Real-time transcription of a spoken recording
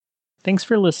Thanks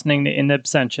for listening to In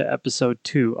Absentia Episode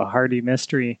 2, A Hardy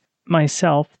Mystery.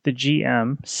 Myself, the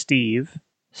GM, Steve,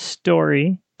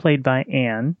 Story, played by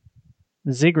Anne,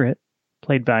 Ziggurat,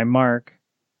 played by Mark,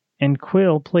 and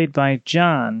Quill, played by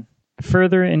John,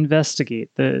 further investigate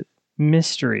the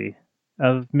mystery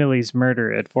of Millie's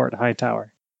murder at Fort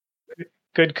Hightower.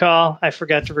 Good call. I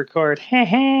forgot to record.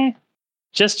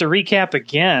 Just to recap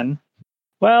again,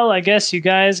 well, I guess you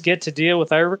guys get to deal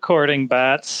with our recording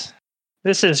bots.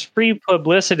 This is free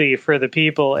publicity for the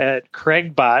people at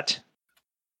Craigbot.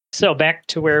 So back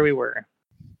to where we were.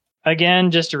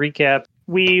 Again, just to recap,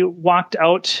 we walked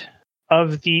out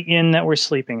of the inn that we're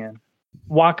sleeping in.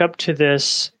 Walk up to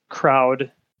this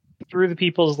crowd. Through the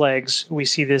people's legs, we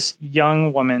see this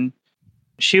young woman.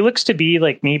 She looks to be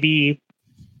like maybe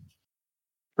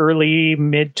early,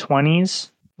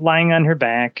 mid-20s, lying on her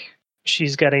back.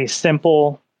 She's got a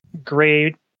simple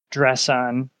gray dress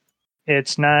on.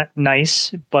 It's not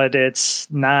nice, but it's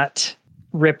not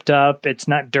ripped up. It's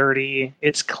not dirty.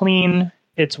 It's clean.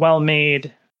 It's well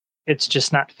made. It's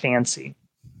just not fancy.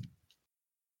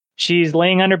 She's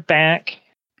laying on her back.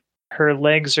 Her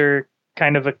legs are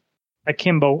kind of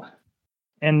akimbo.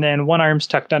 And then one arm's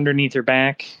tucked underneath her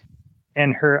back.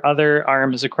 And her other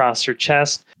arm is across her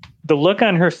chest. The look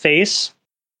on her face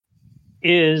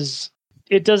is,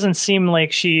 it doesn't seem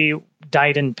like she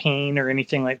died in pain or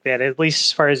anything like that. At least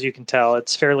as far as you can tell,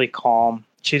 it's fairly calm.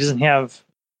 She doesn't have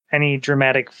any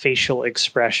dramatic facial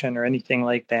expression or anything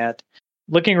like that.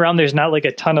 Looking around, there's not like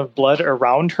a ton of blood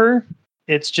around her.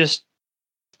 It's just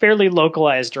fairly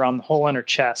localized around the hole in her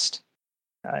chest.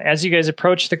 As you guys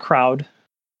approach the crowd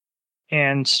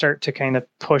and start to kind of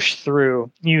push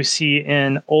through, you see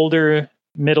an older,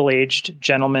 middle-aged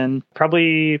gentleman,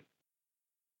 probably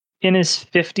in his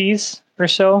 50s or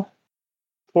so.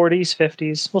 40s,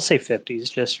 50s. We'll say 50s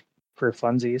just for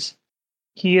funsies.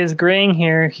 He is graying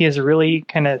hair. He has a really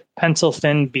kind of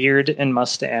pencil-thin beard and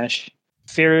mustache.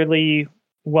 Fairly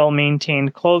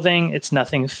well-maintained clothing. It's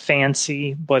nothing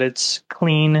fancy, but it's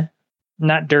clean,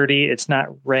 not dirty. It's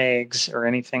not rags or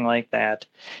anything like that.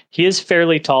 He is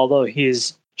fairly tall, though. He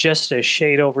is just a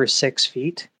shade over 6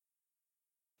 feet.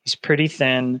 He's pretty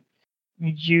thin.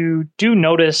 You do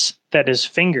notice that his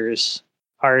fingers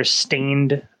are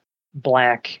stained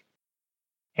black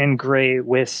and gray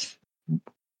with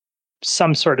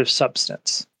some sort of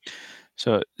substance.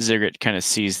 So Ziggurat kind of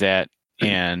sees that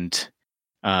and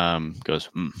goes,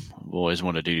 always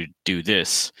want to do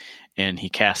this. And he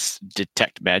casts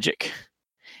Detect Magic.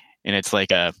 And it's like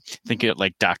think of it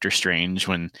like Doctor Strange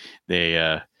when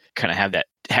they kind of have that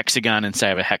hexagon inside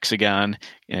of a hexagon,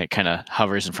 and it kind of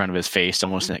hovers in front of his face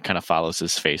almost, and it kind of follows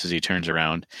his face as he turns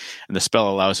around. And the spell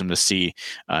allows him to see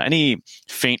any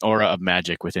faint aura of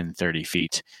magic within 30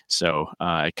 feet. So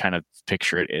I kind of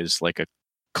picture it as like a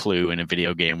clue in a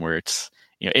video game where it's,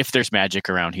 if there's magic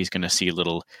around, he's going to see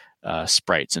little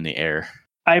sprites in the air.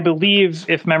 I believe,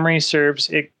 if memory serves,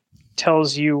 it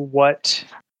tells you what...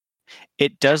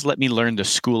 It does let me learn the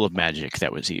School of Magic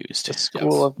that was used. The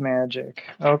School of Magic.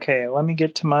 Okay, let me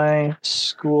get to my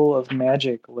School of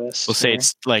Magic list. We'll say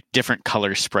it's like different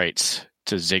color sprites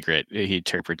to Ziggurat. He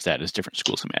interprets that as different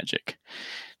schools of magic.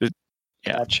 Yeah.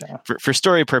 Gotcha. For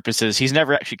story purposes, he's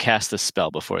never actually cast this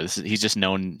spell before. He's just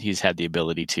known he's had the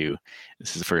ability to.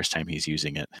 This is the first time he's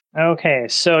using it. Okay,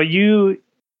 so you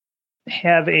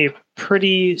have a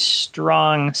pretty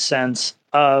strong sense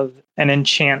of an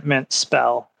enchantment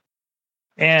spell.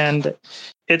 And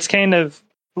it's kind of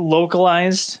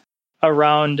localized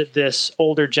around this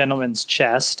older gentleman's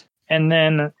chest. And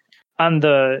then on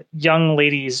the young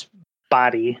lady's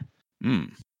body,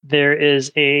 there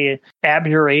is a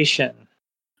abjuration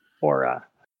aura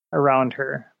around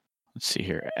her. Let's see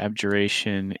here.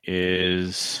 Abjuration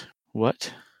is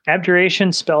what?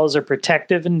 Abjuration spells are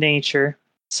protective in nature.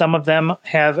 Some of them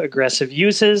have aggressive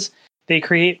uses. They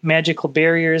create magical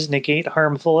barriers, negate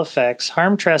harmful effects,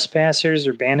 harm trespassers,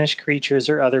 or banish creatures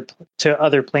or to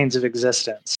other planes of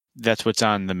existence. That's what's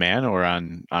on the man or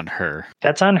on her?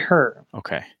 That's on her.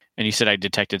 Okay. And you said I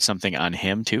detected something on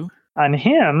him too? On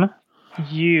him,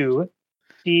 you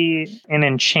see an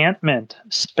enchantment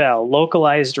spell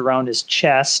localized around his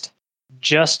chest,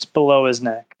 just below his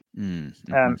neck.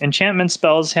 Mm-hmm. Enchantment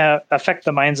spells affect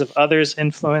the minds of others,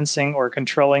 influencing or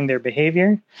controlling their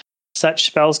behavior. Such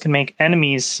spells can make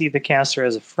enemies see the caster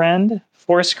as a friend,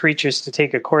 force creatures to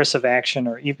take a course of action,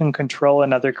 or even control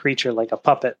another creature like a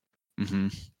puppet. Mm-hmm.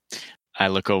 I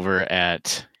look over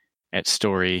at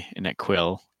Story and at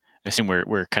Quill. I assume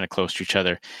we're kind of close to each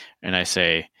other, and I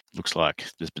say, "Looks like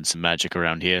there's been some magic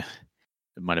around here.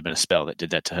 It might have been a spell that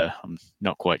did that to her. I'm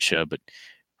not quite sure, but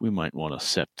we might want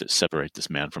to separate this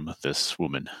man from this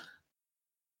woman."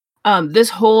 This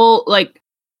whole, like,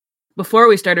 before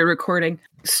we started recording,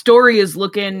 Story is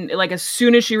looking, like, as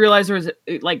soon as she realized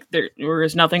there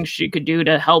was nothing she could do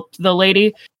to help the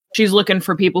lady, she's looking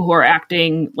for people who are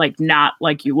acting, like, not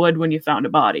like you would when you found a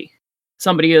body.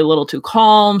 Somebody a little too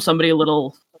calm, somebody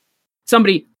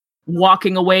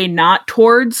walking away, not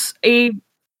towards a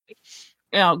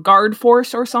guard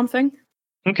force or something.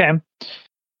 Okay.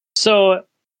 So,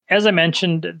 as I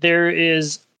mentioned, there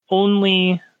is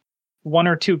only 1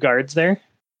 or 2 guards there.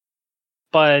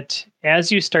 But as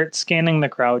you start scanning the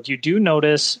crowd, you do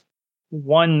notice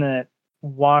one that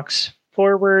walks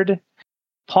forward,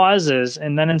 pauses,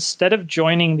 and then instead of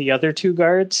joining the other 2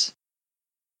 guards,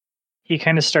 he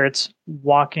kind of starts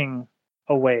walking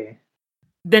away.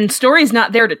 Then Story's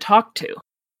not there to talk to.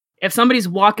 If somebody's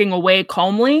walking away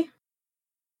calmly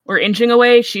or inching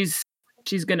away, she's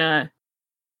gonna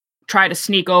try to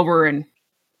sneak over and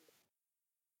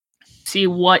see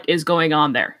what is going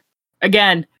on there.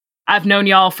 Again, I've known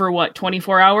y'all for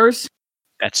 24 hours?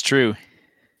 That's true.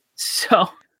 So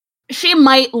she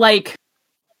might like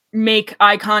make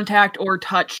eye contact or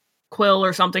touch Quill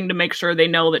or something to make sure they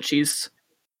know that she's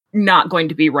not going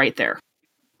to be right there.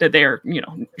 That they're,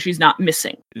 she's not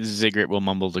missing. Ziggurat will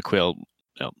mumble to Quill.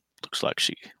 Oh, looks like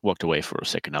she walked away for a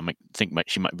second. I think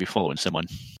she might be following someone.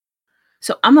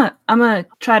 So I'm gonna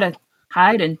try to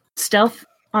hide and stealth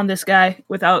on this guy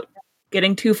without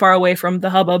getting too far away from the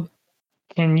hubbub.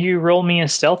 Can you roll me a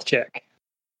stealth check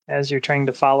as you're trying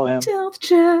to follow him? Stealth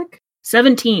check.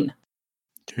 17.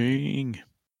 Dang.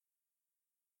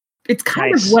 It's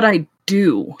kind Nice. of what I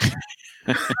do.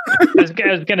 I was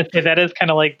going to say that is kind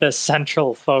of like the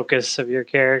central focus of your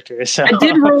character. So I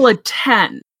did roll a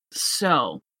 10,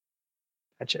 so.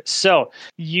 Gotcha. So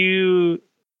you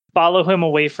follow him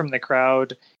away from the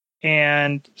crowd,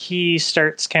 and he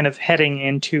starts kind of heading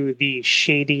into the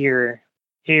shadier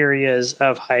areas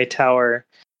of Hightower.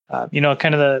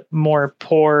 Kind of the more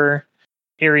poor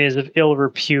areas of ill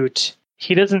repute.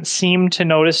 He doesn't seem to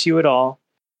notice you at all,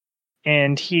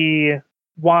 and he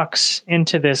walks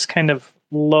into this kind of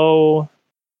low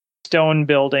stone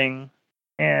building,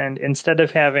 and instead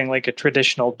of having like a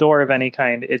traditional door of any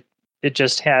kind, it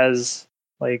just has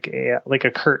like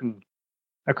a curtain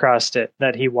across it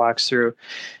that he walks through,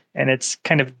 and it's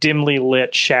kind of dimly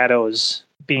lit shadows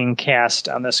being cast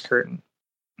on this curtain.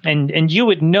 And you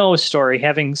would know, Story,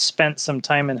 having spent some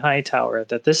time in Hightower,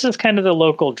 that this is kind of the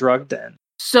local drug den.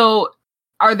 So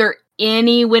are there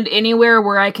anywhere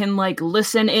where I can like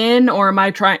listen in, or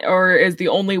or is the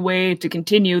only way to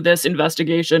continue this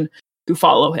investigation to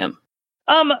follow him?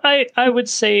 I would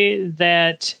say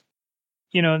that,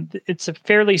 it's a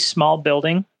fairly small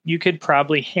building. You could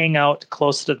probably hang out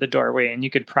close to the doorway, and you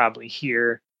could probably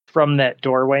hear from that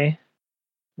doorway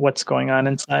what's going on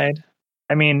inside.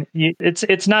 I mean,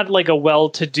 it's not like a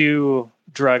well-to-do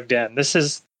drug den. This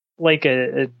is like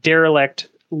a derelict,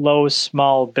 low,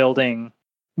 small building,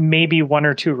 maybe 1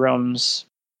 or 2 rooms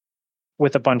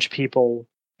with a bunch of people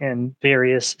in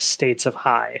various states of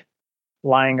high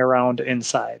lying around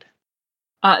inside.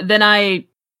 Then I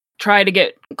try to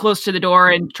get close to the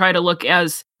door and try to look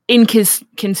as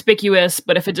inconspicuous,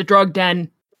 but if it's a drug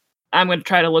den, I'm going to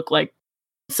try to look like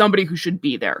somebody who should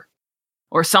be there.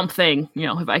 Or something,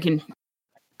 if I can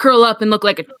curl up and look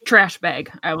like a trash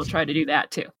bag, I will try to do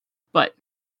that too. But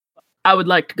I would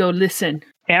like to go listen.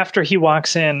 After he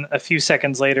walks in, a few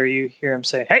seconds later, you hear him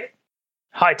say, "Hey,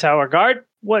 Hightower guard,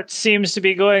 what seems to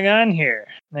be going on here?"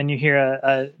 Then you hear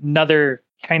another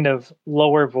kind of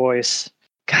lower voice.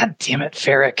 "God damn it,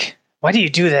 Ferric. Why do you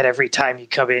do that every time you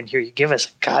come in here? You give us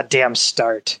a goddamn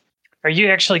start. Are you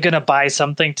actually going to buy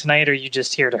something tonight, or are you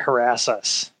just here to harass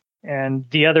us?" And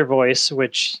the other voice,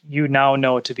 which you now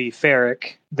know to be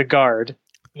Ferric, the guard.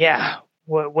 "Yeah,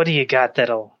 what do you got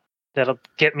that'll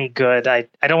get me good? I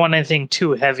don't want anything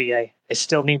too heavy. I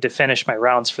still need to finish my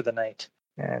rounds for the night."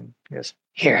 And he goes,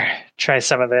 "Here, try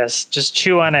some of this. Just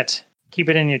chew on it. Keep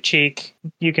it in your cheek.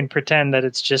 You can pretend that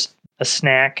it's just a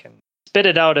snack and spit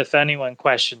it out if anyone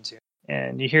questions you."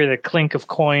 And you hear the clink of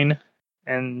coin,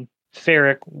 and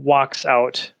Ferric walks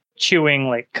out, chewing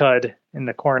like cud in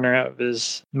the corner of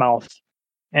his mouth,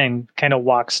 and kind of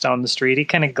walks down the street. He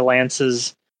kind of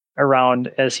glances around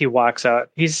as he walks out.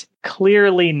 He's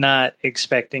clearly not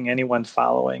expecting anyone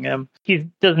following him. He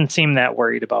doesn't seem that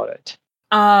worried about it.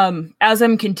 As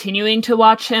I'm continuing to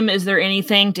watch him, is there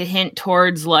anything to hint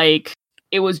towards like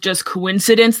it was just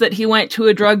coincidence that he went to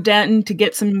a drug den to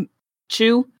get some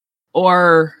chew?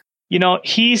 Or he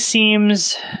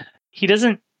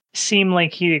doesn't seem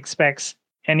like he expects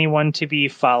anyone to be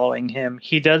following him.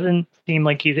 He doesn't seem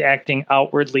like he's acting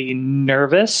outwardly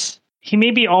nervous. He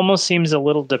maybe almost seems a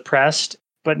little depressed.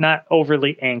 but not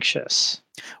overly anxious.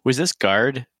 Was this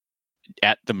guard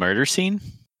at the murder scene?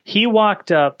 He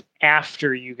walked up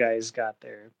after you guys got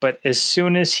there, but as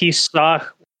soon as he saw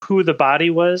who the body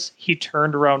was, he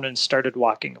turned around and started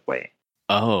walking away.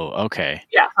 Oh, okay.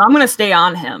 Yeah, I'm gonna stay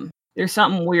on him. There's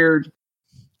something weird.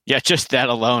 Yeah, just that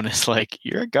alone is like,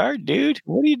 you're a guard, dude.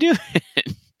 What are you doing?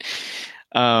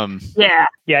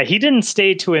 Yeah, He didn't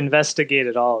stay to investigate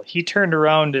at all. He turned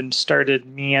around and started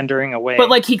meandering away. but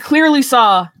like he clearly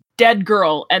saw dead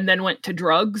girl and then went to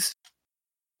drugs.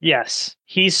 Yes,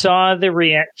 he saw the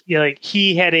react. Like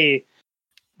he had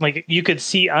you could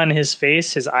see on his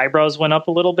face, his eyebrows went up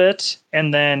a little bit,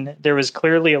 and then there was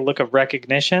clearly a look of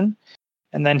recognition,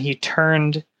 and then he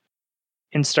turned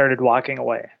and started walking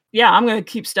away. Yeah, I'm gonna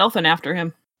keep stealthing after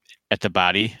him. At the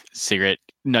body, Cigarette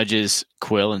nudges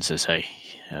Quill and says, "Hey,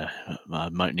 I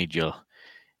might need your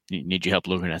help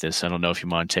looking at this. I don't know if you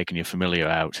mind taking your familiar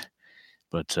out,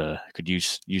 but could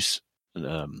use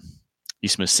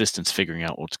some assistance figuring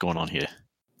out what's going on here."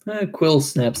 Quill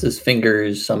snaps his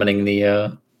fingers, summoning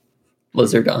the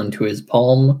lizard onto his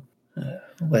palm.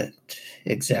 What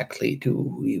exactly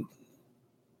do you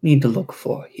need to look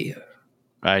for here?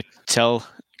 I tell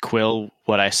Quill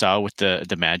what I saw with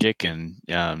the magic, and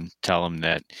tell him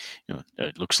that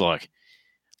it looks like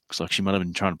she might have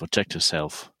been trying to protect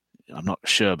herself. I'm not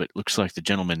sure, but it looks like the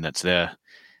gentleman that's there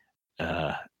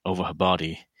over her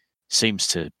body seems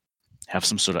to have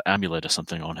some sort of amulet or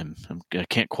something on him. I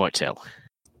can't quite tell.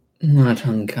 Not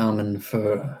uncommon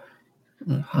for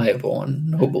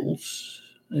highborn nobles.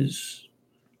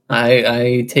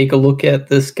 I take a look at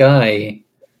this guy.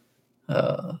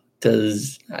 I'm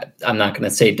not going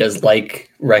to say does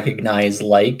recognize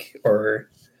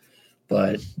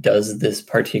but does this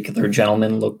particular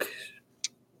gentleman look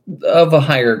of a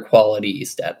higher quality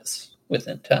status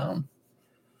within town?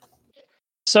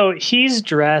 So he's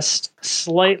dressed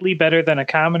slightly better than a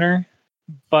commoner,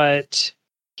 but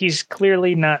he's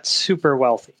clearly not super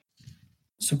wealthy.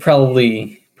 So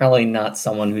probably not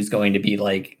someone who's going to be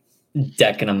like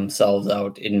decking themselves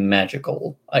out in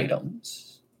magical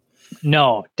items.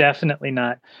 No, definitely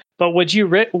not. But what you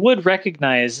would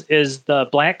recognize is the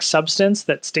black substance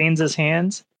that stains his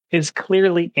hands is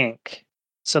clearly ink.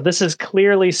 So this is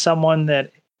clearly someone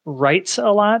that writes a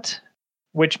lot,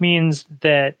 which means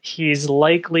that he's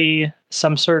likely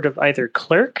some sort of either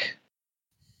clerk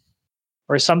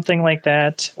or something like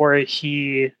that, or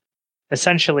he's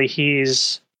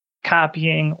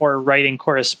copying or writing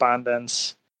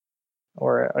correspondence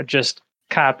or just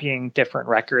copying different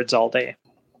records all day.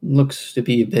 Looks to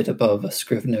be a bit above a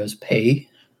scrivener's pay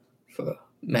for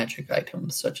magic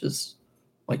items such as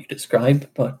what you described,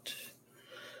 but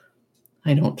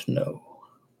I don't know.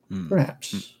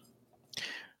 Perhaps.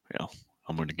 Well,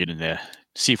 I'm going to get in there,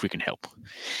 see if we can help.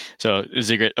 So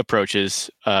Ziggurat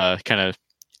approaches, probably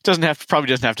doesn't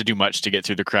have to do much to get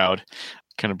through the crowd.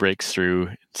 Kind of breaks through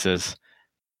and says,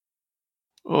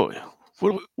 "Oh,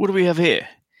 what do we have here?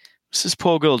 What's this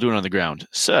poor girl doing on the ground,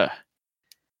 sir?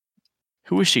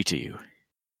 Who is she to you?"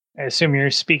 I assume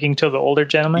you're speaking to the older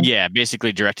gentleman? Yeah,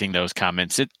 basically directing those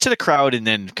comments to the crowd and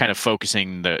then kind of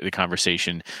focusing the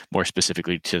conversation more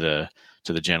specifically to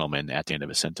the gentleman at the end of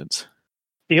a sentence.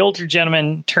 The older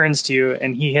gentleman turns to you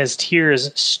and he has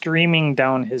tears streaming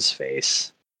down his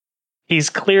face. He's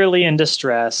clearly in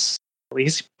distress.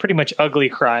 He's pretty much ugly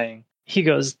crying. He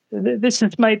goes, "This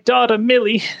is my daughter,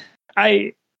 Millie.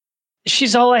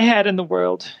 She's all I had in the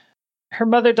world. Her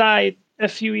mother died a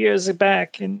few years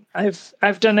back, and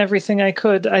I've done everything I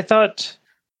could. I thought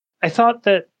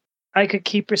that I could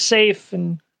keep her safe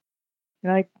and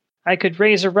I could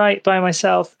raise her right by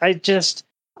myself.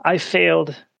 I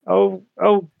failed. Oh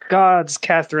gods,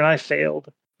 Catherine, I failed."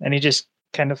 And he just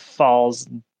kind of falls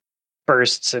and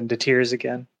bursts into tears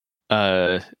again.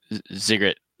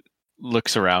 Ziggurat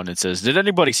looks around and says, "Did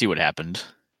anybody see what happened?"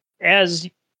 As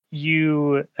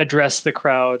you address the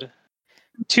crowd,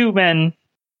 two men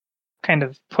kind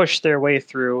of push their way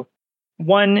through.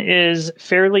 One is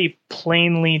fairly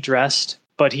plainly dressed,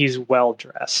 but he's well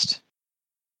dressed.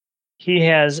 He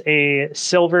has a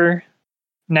silver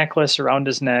necklace around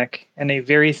his neck and a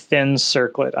very thin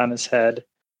circlet on his head.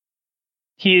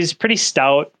 He's pretty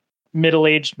stout,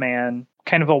 middle-aged man,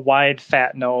 kind of a wide,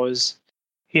 fat nose.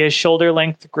 He has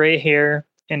shoulder-length gray hair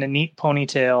and a neat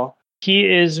ponytail. He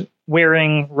is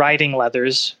wearing riding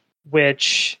leathers,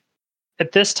 which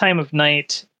at this time of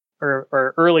night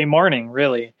or early morning,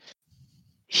 really,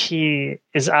 he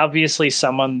is obviously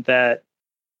someone that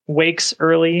wakes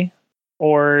early,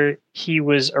 or he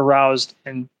was aroused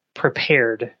and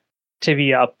prepared to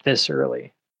be up this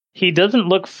early. He doesn't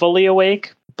look fully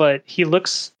awake, but he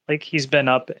looks like he's been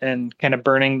up and kind of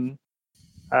burning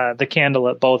the candle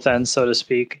at both ends, so to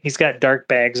speak. He's got dark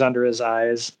bags under his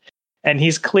eyes. And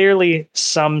he's clearly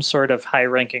some sort of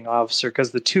high-ranking officer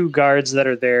because the two guards that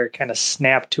are there kind of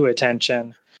snap to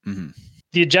attention. Mm-hmm.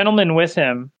 The gentleman with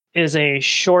him is a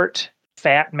short,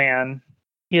 fat man.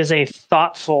 He has a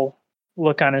thoughtful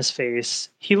look on his face.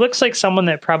 He looks like someone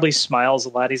that probably smiles a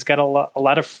lot. He's got a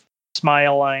lot of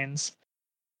smile lines.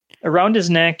 Around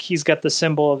his neck, he's got the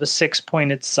symbol of a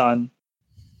six-pointed sun.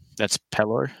 That's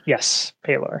Pelor? Yes,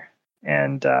 Pelor.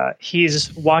 And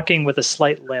he's walking with a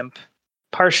slight limp,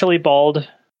 partially bald,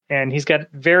 and he's got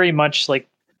very much like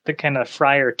the kind of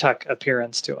Friar Tuck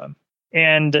appearance to him.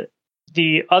 And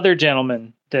the other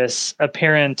gentleman, this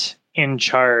apparent in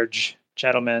charge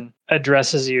gentleman,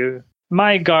 addresses you.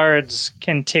 My guards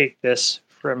can take this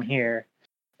from here.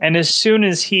 And as soon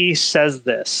as he says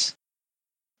this,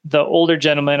 the older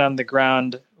gentleman on the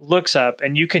ground looks up,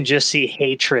 and you can just see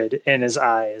hatred in his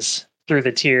eyes through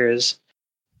the tears.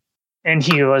 And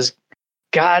he goes,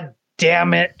 "God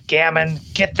damn it, Gammon,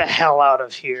 get the hell out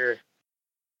of here.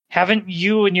 Haven't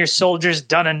you and your soldiers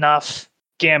done enough?"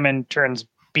 Gammon turns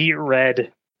beet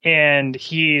red, and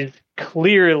he's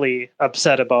clearly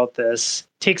upset about this.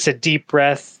 Takes a deep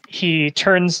breath. He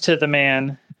turns to the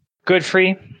man.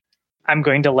 "Godfrey, I'm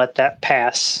going to let that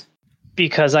pass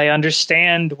because I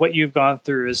understand what you've gone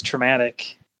through is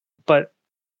traumatic, but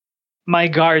my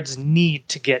guards need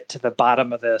to get to the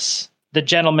bottom of this." The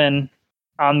gentleman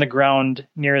on the ground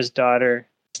near his daughter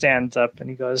stands up and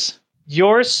he goes,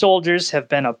 "Your soldiers have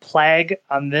been a plague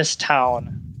on this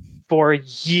town for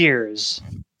years.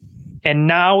 And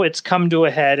now it's come to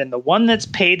a head, and the one that's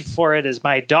paid for it is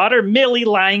my daughter Millie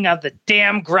lying on the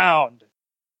damn ground."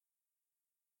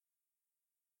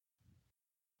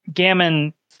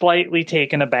 Gammon, slightly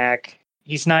taken aback.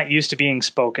 He's not used to being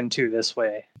spoken to this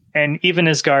way. And even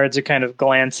his guards are kind of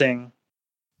glancing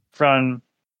from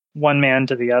one man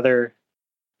to the other.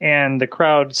 And the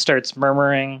crowd starts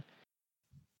murmuring.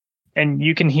 And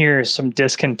you can hear some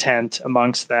discontent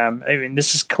amongst them. I mean,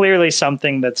 this is clearly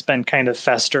something that's been kind of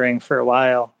festering for a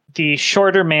while. The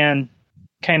shorter man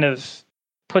kind of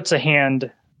puts a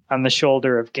hand on the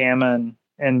shoulder of Gammon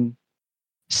and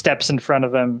steps in front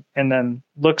of him and then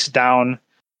looks down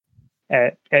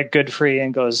at Godfrey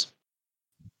and goes,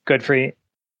 "Godfrey,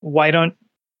 why don't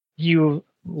you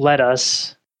let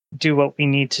us do what we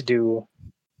need to do?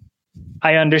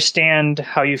 I understand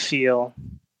how you feel.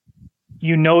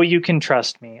 You know you can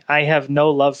trust me. I have no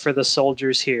love for the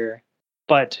soldiers here,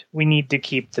 but we need to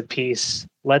keep the peace.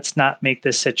 Let's not make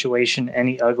this situation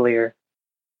any uglier."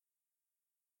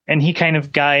 And he kind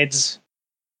of guides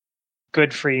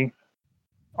Godfrey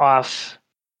off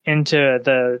into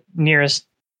the nearest,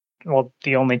 well,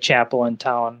 the only chapel in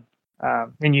town.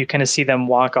 And you kind of see them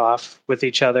walk off with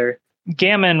each other.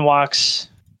 Gammon walks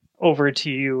over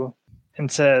to you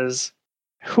and says,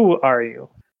 "Who are you?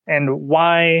 And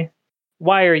why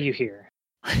are you here?"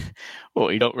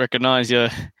 Well, you don't recognize your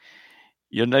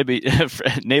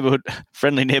neighborhood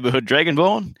friendly neighborhood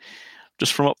Dragonborn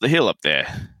just from up the hill up there.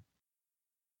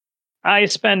 I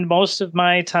spend most of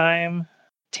my time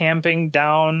tamping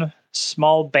down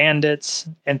small bandits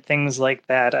and things like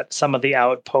that at some of the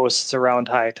outposts around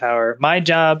Hightower. My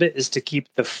job is to keep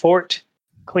the fort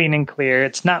clean and clear.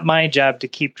 It's not my job to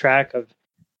keep track of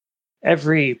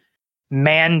every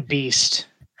man-beast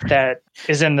that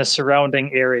is in the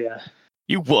surrounding area.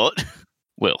 You what?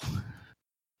 Well,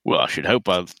 I should hope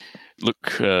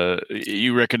look,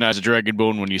 you recognize a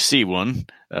Dragonborn when you see one.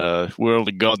 We're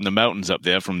only guarding the mountains up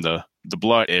there from the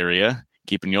Blight area,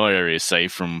 keeping your area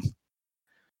safe from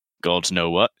gods know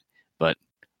what. But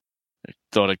I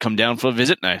thought I'd come down for a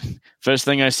visit, and first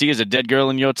thing I see is a dead girl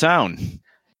in your town.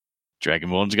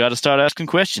 Dragonborn's got to start asking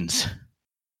questions.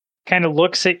 Kind of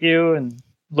looks at you and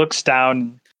looks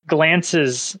down,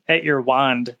 glances at your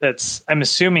wand that's, I'm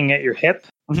assuming, at your hip.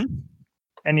 Mm-hmm.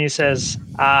 And he says,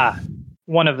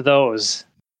 one of those.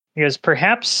 He goes,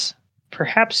 perhaps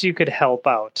you could help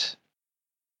out.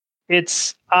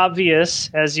 It's obvious,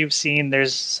 as you've seen,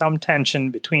 there's some tension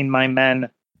between my men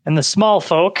and the small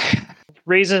folk.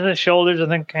 Raises his shoulders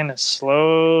and then kind of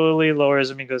slowly lowers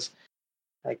them. He goes,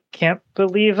 I can't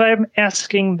believe I'm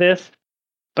asking this,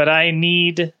 but I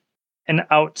need an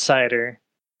outsider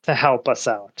to help us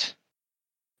out.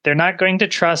 They're not going to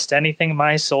trust anything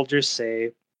my soldiers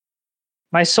say.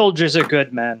 My soldiers are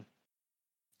good men.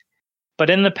 But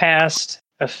in the past,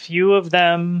 a few of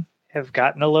them have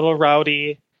gotten a little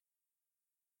rowdy.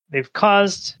 They've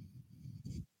caused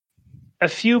a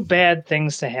few bad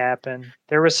things to happen.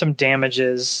 There were some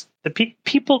damages. The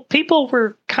people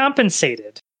were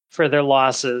compensated for their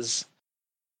losses.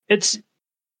 It's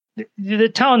the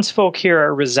townsfolk here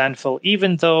are resentful,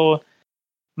 even though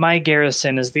My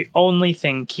garrison is the only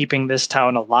thing keeping this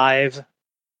town alive,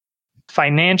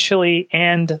 financially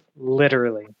and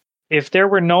literally. If there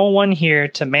were no one here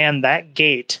to man that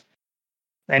gate,"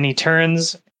 and he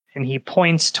turns and he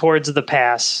points towards the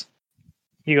pass.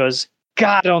 He goes,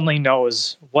 "God only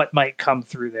knows what might come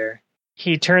through there."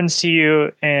 He turns to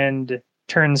you and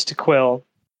turns to Quill.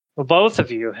 "Well, both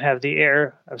of you have the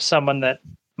air of someone that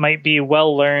might be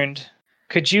well learned.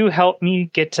 Could you help me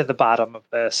get to the bottom of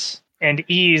this and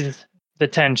ease the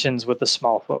tensions with the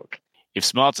small folk?" If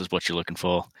smarts is what you're looking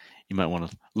for, you might want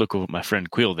to look over at my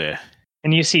friend Quill there.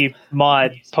 And you see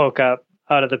Maud poke up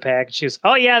out of the pack. She goes,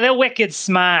 "Oh yeah, they're wicked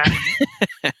smart."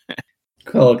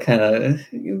 Quill kind of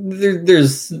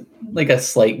there's like a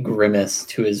slight grimace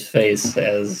to his face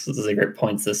as Ziggurat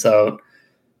points this out.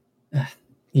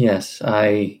 Yes,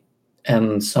 I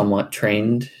am somewhat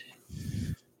trained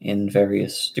in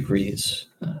various degrees.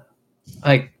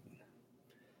 I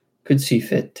could see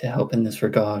fit to help in this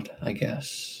regard, I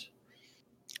guess.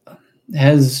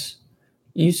 As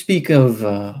you speak of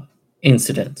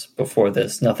incidents before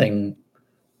this, nothing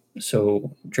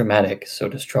so dramatic, so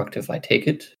destructive, I take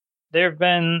it? There have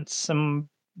been some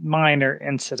minor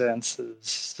incidences,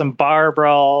 some bar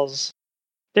brawls.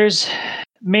 There's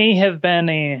may have been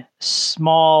a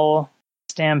small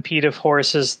stampede of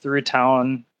horses through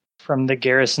town from the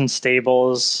garrison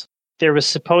stables. There was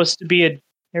supposed to be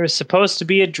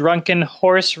a drunken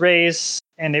horse race,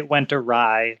 and it went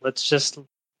awry. Let's just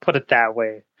put it that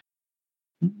way.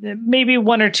 Maybe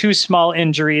one or two small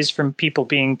injuries from people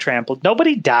being trampled.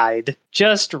 Nobody died.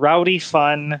 Just rowdy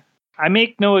fun. I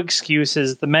make no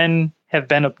excuses. The men have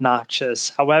been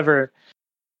obnoxious. However,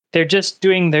 they're just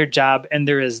doing their job, and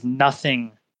there is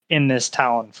nothing in this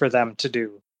town for them to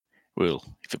do. Well,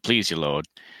 if it please you, Lord,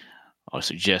 I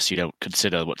suggest you don't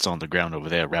consider what's on the ground over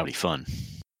there rowdy fun.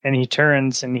 And he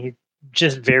turns and he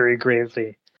just very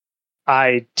gravely,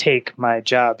 "I take my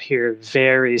job here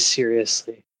very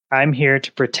seriously. I'm here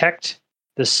to protect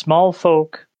the small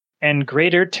folk and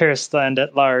greater Terstland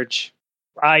at large.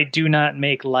 I do not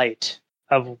make light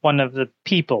of one of the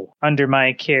people under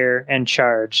my care and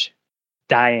charge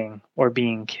dying or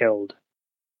being killed.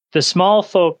 The small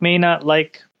folk may not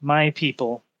like my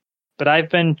people, but I've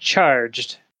been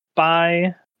charged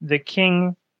by the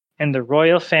king and the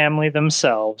royal family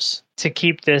themselves to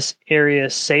keep this area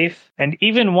safe. And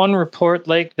even one report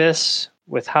like this,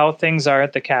 with how things are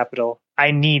at the capital,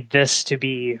 I need this to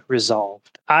be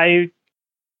resolved. I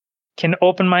can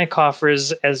open my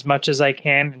coffers as much as I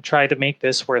can and try to make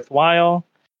this worthwhile,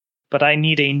 but I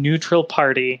need a neutral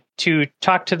party to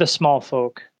talk to the small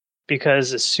folk,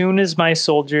 because as soon as my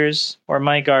soldiers or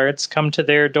my guards come to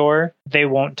their door, they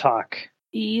won't talk."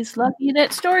 He's lucky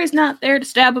that Story's not there to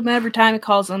stab him every time he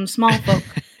calls them small folk.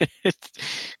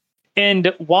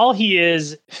 And while he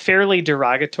is fairly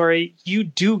derogatory, you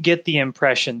do get the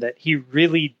impression that he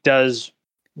really does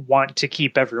want to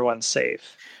keep everyone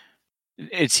safe.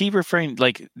 Is he referring,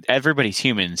 like, everybody's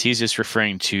humans? He's just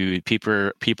referring to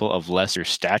people of lesser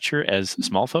stature as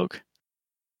small folk?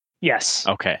 Yes.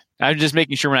 Okay. I'm just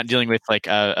making sure we're not dealing with, like,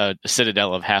 a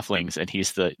citadel of halflings and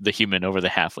he's the human over the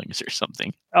halflings or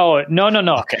something. Oh, no.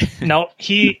 Okay. No,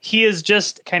 he is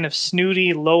just kind of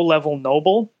snooty, low-level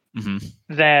noble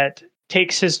that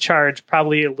takes his charge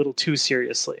probably a little too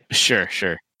seriously.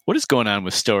 Sure. What is going on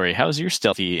with Story? How's your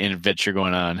stealthy adventure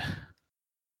going on?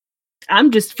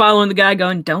 I'm just following the guy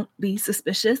going, "Don't be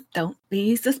suspicious. Don't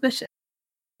be suspicious.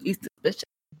 Be suspicious."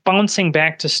 Bouncing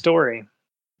back to Story,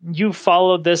 you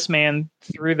followed this man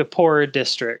through the poorer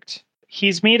district.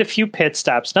 He's made a few pit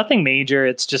stops, nothing major.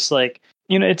 It's just like,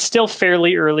 it's still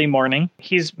fairly early morning.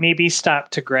 He's maybe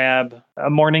stopped to grab a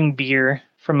morning beer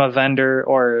from a vendor,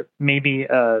 or maybe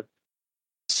a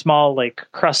small like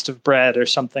crust of bread or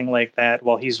something like that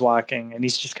while he's walking, and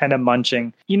he's just kind of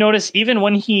munching. You notice even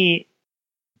when he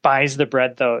buys the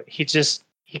bread, though, he's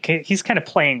kind of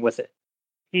playing with it.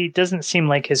 He doesn't seem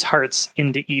like his heart's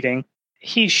into eating.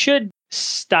 He should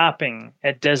stopping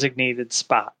at designated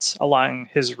spots along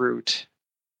his route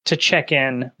to check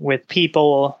in with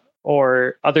people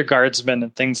or other guardsmen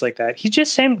and things like that. He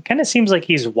just kind of seems like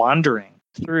he's wandering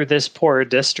through this poor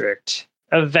district.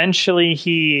 Eventually,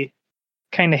 he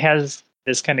kind of has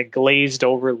this kind of glazed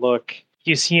over look.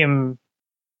 You see him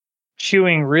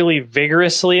chewing really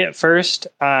vigorously at first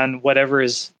on whatever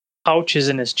his pouch is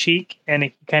in his cheek, and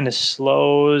it kind of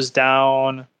slows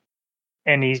down,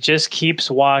 and he just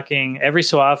keeps walking. Every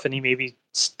so often, he maybe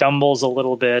stumbles a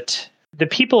little bit. The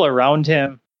people around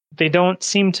him, they don't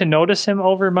seem to notice him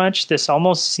over much. This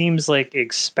almost seems like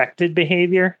expected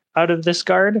behavior out of this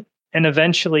guard. And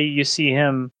eventually, you see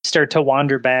him start to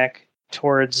wander back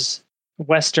towards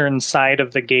western side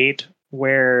of the gate,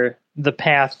 where the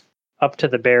path up to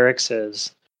the barracks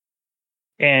is.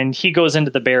 And he goes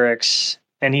into the barracks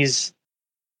and he's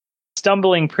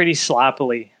stumbling pretty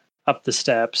sloppily up the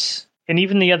steps. And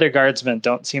even the other guardsmen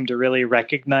don't seem to really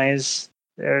recognize,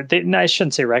 I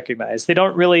shouldn't say recognize, they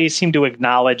don't really seem to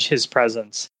acknowledge his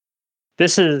presence.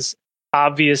 This is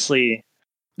obviously...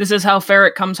 This is how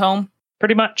Ferret comes home?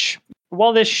 Pretty much.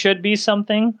 While this should be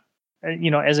something,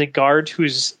 as a guard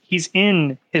he's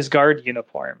in his guard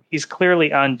uniform, he's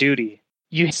clearly on duty.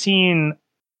 You've seen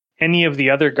any of the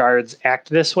other guards act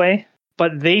this way,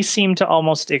 but they seem to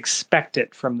almost expect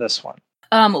it from this one.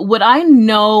 Would I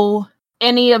know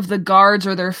any of the guards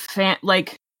or their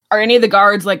are any of the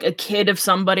guards like a kid of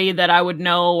somebody that I would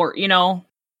know, or,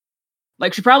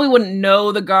 like she probably wouldn't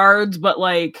know the guards, but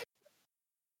like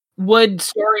would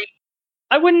Story...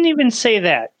 I wouldn't even say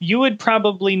that. You would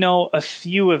probably know a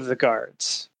few of the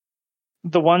guards.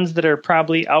 The ones that are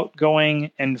probably outgoing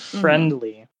and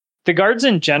friendly. Mm-hmm. The guards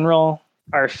in general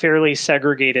are fairly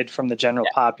segregated from the general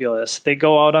populace. They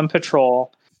go out on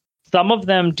patrol. Some of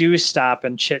them do stop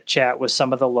and chit-chat with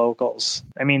some of the locals.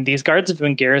 I mean, these guards have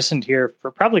been garrisoned here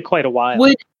for probably quite a while.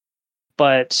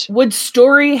 Would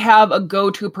Story have a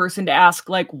go-to person to ask,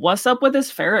 like, what's up with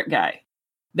this Ferret guy?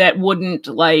 That wouldn't,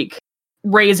 like,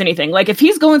 raise anything. Like, if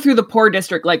he's going through the poor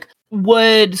district, like,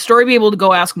 would Story be able to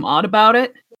go ask Maud about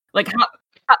it? Like,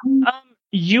 how...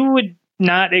 You would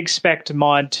not expect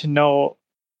Maud to know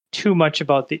too much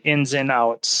about the ins and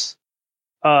outs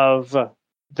of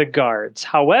the guards.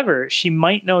 However, she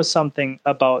might know something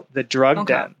about the drug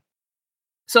den.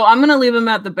 So I'm going to leave him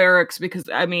at the barracks because,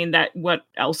 I mean, what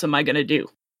else am I going to do?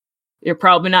 You're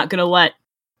probably not going to let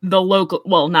the local,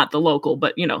 well, not the local,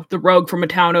 but, the rogue from a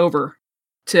town over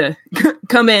to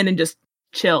come in and just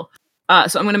chill.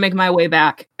 So I'm going to make my way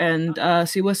back and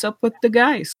see what's up with the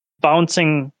guys.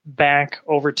 Bouncing back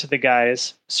over to the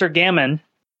guys, Sir Gammon,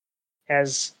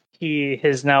 as he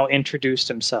has now introduced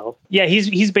himself. Yeah,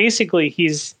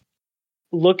 he's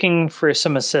looking for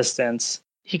some assistance.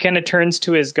 He kind of turns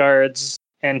to his guards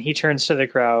and he turns to the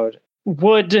crowd.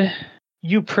 Would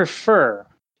you prefer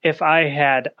if I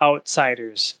had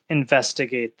outsiders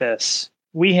investigate this?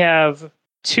 We have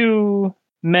 2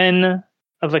 men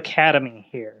of academy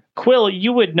here. Quill,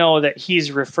 you would know that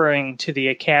he's referring to the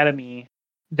academy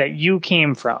that you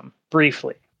came from,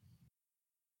 briefly.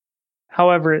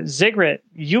 However, Ziggurat,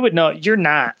 you would know you're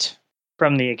not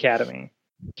from the academy.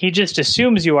 He just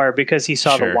assumes you are because he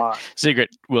saw the wand. Ziggurat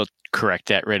will correct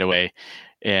that right away.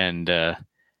 And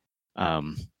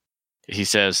he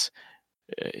says,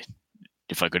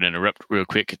 if I could interrupt real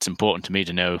quick, it's important to me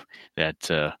to know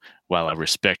that while I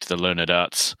respect the learned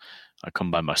arts, I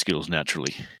come by my skills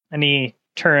naturally. And he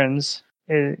turns,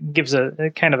 gives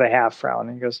a kind of a half frown,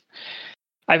 and he goes,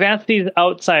 I've asked these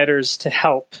outsiders to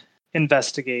help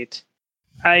investigate.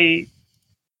 I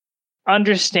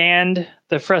understand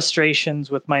the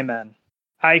frustrations with my men.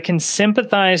 I can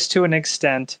sympathize to an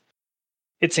extent.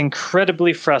 It's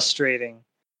incredibly frustrating.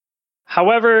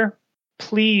 However,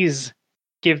 please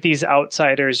give these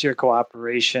outsiders your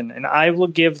cooperation, and I will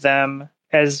give them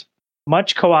as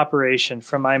much cooperation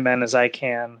from my men as I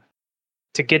can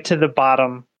to get to the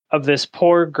bottom of this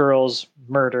poor girl's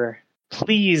murder.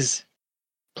 Please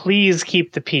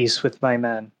keep the peace with my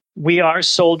men. We are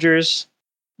soldiers.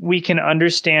 We can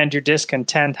understand your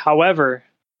discontent. However,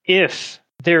 if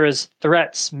there is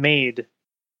threats made,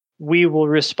 we will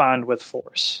respond with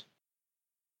force.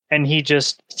 And he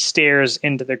just stares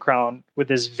into the crowd with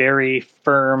this very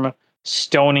firm,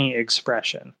 stony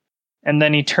expression. And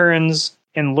then he turns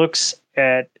and looks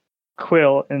at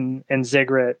Quill, and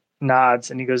Ziggurat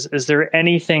nods, and he goes, is there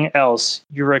anything else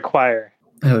you require?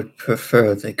 I would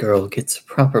prefer the girl gets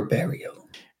proper burial.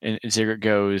 And Ziggurat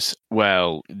goes,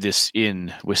 well, this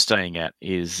inn we're staying at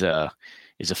is a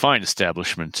fine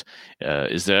establishment.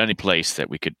 Is there any place that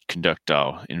we could conduct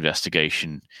our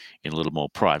investigation in a little more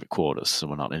private quarters so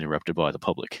we're not interrupted by the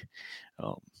public?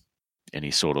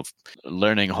 Any sort of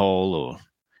learning hall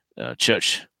or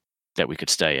church that we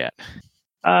could stay at?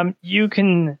 You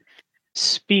can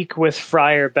speak with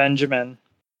Friar Benjamin.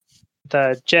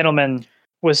 The gentleman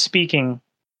was speaking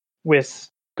with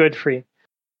Godfrey.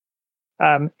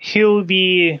 He'll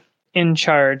be in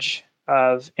charge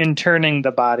of interring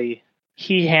the body.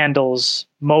 He handles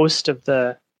most of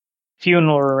the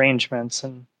funeral arrangements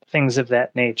and things of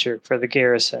that nature for the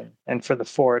garrison and for the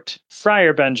fort.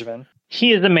 Friar Benjamin,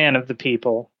 he is a man of the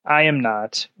people. I am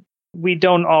not. We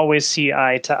don't always see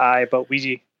eye to eye, but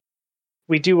we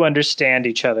do understand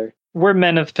each other. We're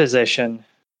men of position.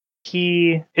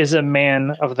 He is a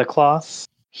man of the cloth.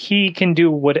 He can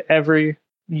do whatever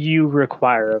you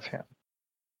require of him.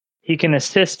 He can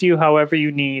assist you however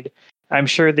you need, I'm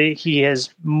sure that he is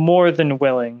more than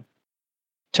willing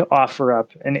to offer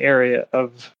up an area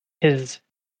of his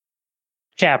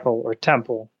chapel or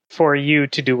temple for you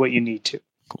to do what you need to.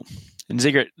 Cool. And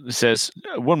Ziggurat says,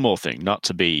 one more thing, not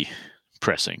to be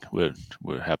pressing. We're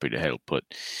happy to help, but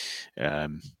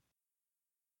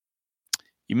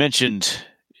you mentioned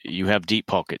you have deep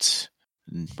pockets.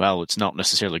 Well, it's not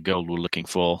necessarily gold we're looking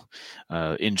for.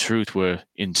 In truth, we're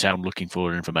in town looking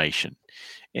for information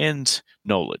and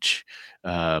knowledge.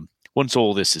 Once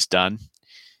all this is done,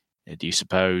 do you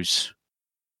suppose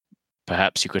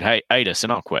perhaps you could aid us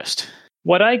in our quest?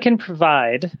 What I can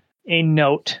provide, a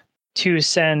note to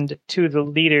send to the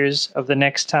leaders of the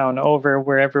next town over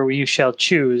wherever you shall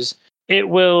choose. It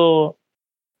will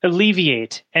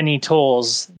alleviate any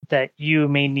tolls that you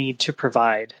may need to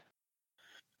provide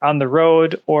on the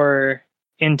road or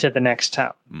into the next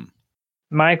town.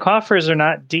 My coffers are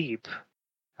not deep.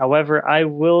 However, I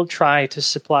will try to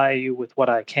supply you with what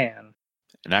I can.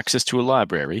 And access to a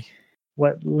library?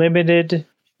 What limited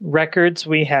records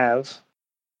we have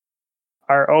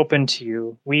are open to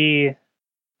you. We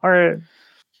are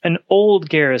an old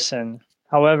garrison.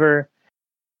 However,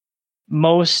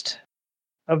 most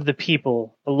of the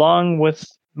people, along with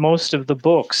most of the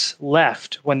books,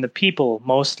 left when the people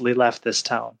mostly left this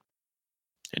town.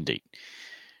 Indeed.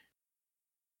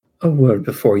 A word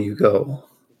before you go,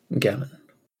 Gammon.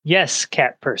 Yes,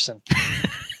 cat person.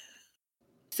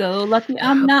 So lucky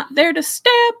I'm not there to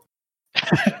stab.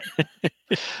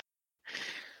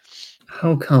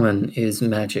 How common is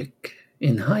magic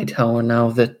in Hightower now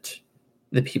that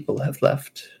the people have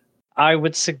left? I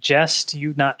would suggest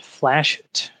you not flash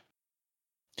it.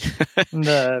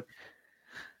 The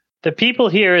people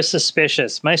here are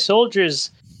suspicious. My soldiers,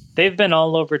 they've been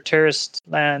all over tourist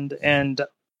land, and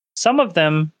some of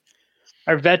them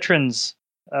are veterans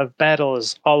of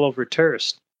battles all over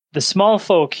Turst. The small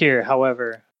folk here,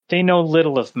 however, they know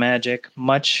little of magic,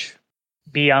 much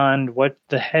beyond what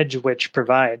the hedge witch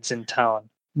provides in town.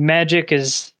 Magic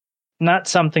is not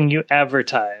something you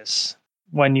advertise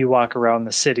when you walk around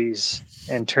the cities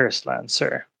in Turstland,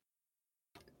 sir.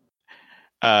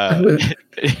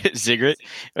 Ziggurat,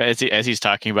 as he's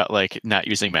talking about like not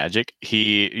using magic,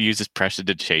 he uses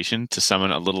prestidigitation to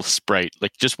summon a little sprite,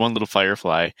 like just one little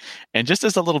firefly, and just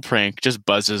as a little prank, just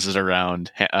buzzes it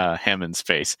around Hammond's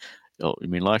face. Oh, you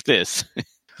mean like this?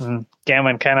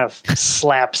 Gammon kind of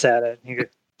slaps at it. He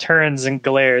turns and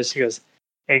glares. He goes,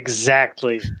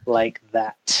 exactly like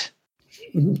that.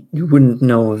 You wouldn't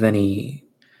know of any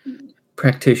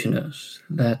practitioners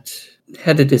that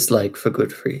had a dislike for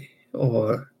Godfrey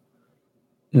or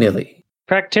Millie?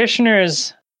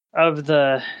 Practitioners of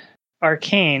the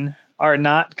arcane are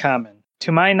not common.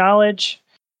 To my knowledge,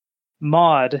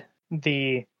 Maud,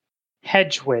 the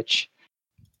hedge witch,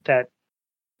 that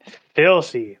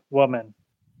filthy woman,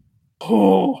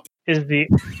 is the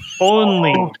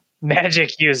only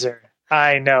magic user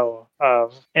I know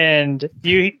of. And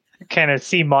you kind of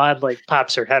see Maud like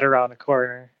pops her head around the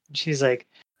corner. She's like,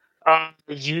 "Oh,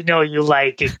 you know you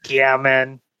like it,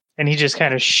 Gammon." And he just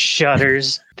kind of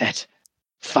shudders. That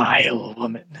vile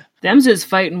woman. Them's his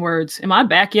fighting words. Am I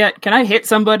back yet? Can I hit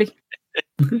somebody?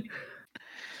 Not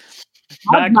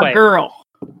I'm quite. a girl.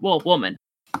 Well, woman.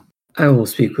 I will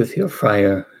speak with your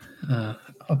friar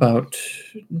about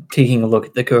taking a look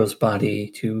at the girl's body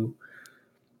to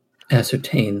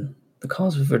ascertain the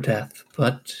cause of her death,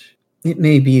 but it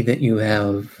may be that you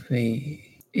have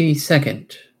a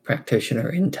second practitioner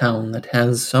in town that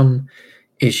has some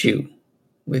issue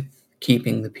with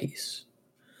keeping the peace.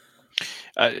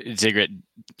 Ziggurat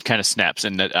kind of snaps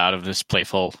out of this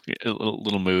playful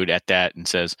little mood at that and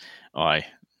says,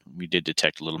 we did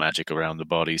detect a little magic around the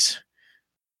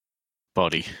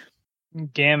body.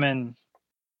 Gammon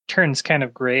turns kind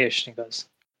of grayish and goes,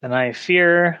 "Then I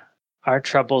fear our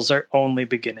troubles are only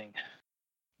beginning.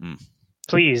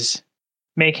 Please,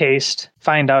 make haste,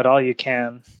 find out all you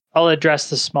can. I'll address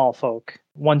the small folk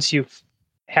once you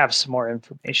have some more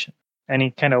information." And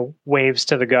he kind of waves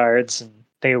to the guards, and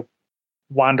they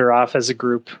wander off as a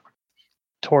group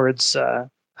towards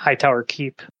Hightower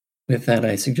Keep. With that,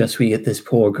 I suggest we get this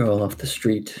poor girl off the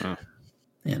street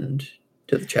and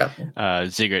to the chapel.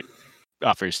 Ziggurat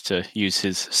offers to use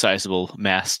his sizable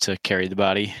mass to carry the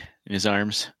body in his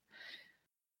arms.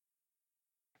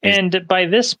 And by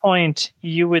this point,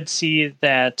 you would see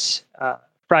that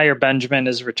Friar Benjamin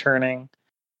is returning,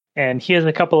 and he has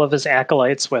a couple of his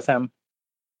acolytes with him.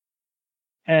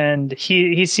 And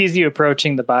he sees you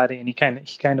approaching the body, and he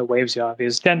kind of waves you off. He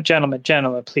goes, Gentlemen,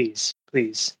 please,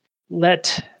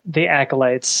 let the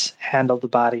acolytes handle the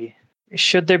body.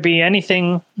 Should there be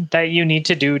anything that you need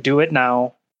to do, do it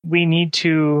now. We need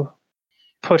to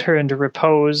put her into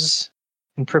repose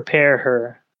and prepare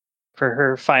her for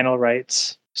her final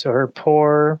rites. So her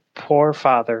poor, poor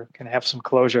father can have some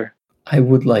closure. I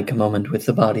would like a moment with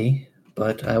the body,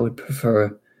 but I would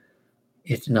prefer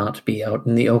it not be out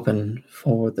in the open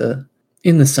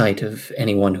in the sight of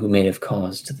anyone who may have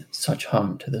caused such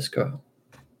harm to this girl.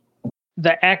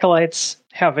 The acolytes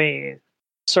have a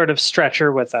sort of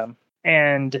stretcher with them,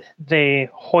 and they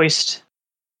hoist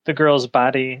the girl's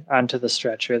body onto the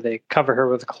stretcher. They cover her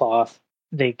with a cloth.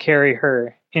 They carry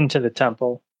her into the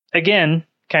temple. Again,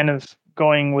 kind of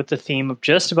going with the theme of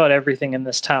just about everything in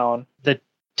this town. The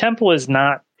temple is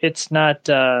not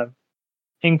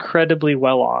incredibly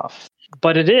well off,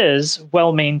 but it is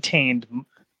well maintained,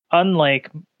 unlike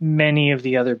many of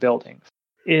the other buildings.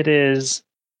 It is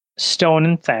stone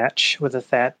and thatch with a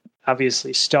thatch,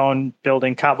 obviously stone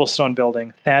building, cobblestone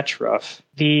building, thatch roof.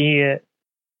 The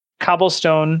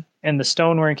cobblestone and the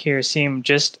stonework here seem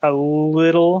just a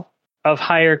little of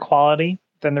higher quality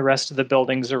than the rest of the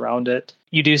buildings around it.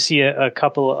 You do see a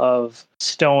couple of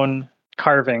stone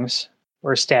carvings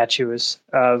or statues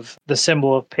of the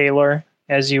symbol of Pelor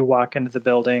as you walk into the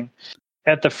building.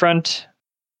 At the front,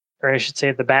 or I should say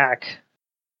at the back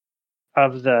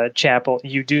of the chapel,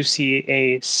 you do see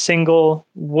a single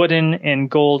wooden and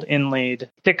gold inlaid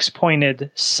six-pointed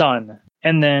sun,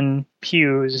 and then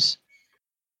pews,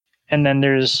 and then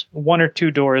there's one or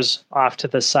two doors off to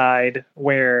the side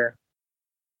where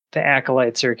the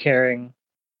acolytes are carrying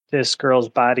this girl's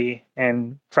body,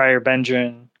 and Friar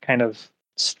Benjamin kind of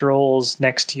strolls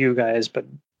next to you guys, but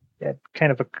at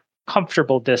kind of a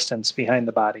comfortable distance behind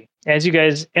the body. As you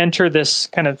guys enter this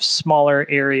kind of smaller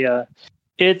area,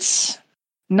 it's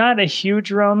not a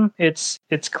huge room. It's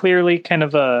clearly kind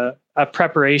of a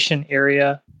preparation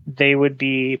area. They would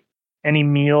be any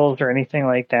meals or anything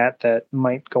like that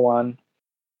might go on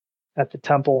at the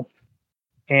temple.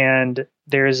 And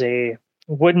there's a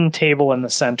wooden table in the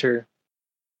center.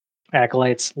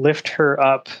 Acolytes lift her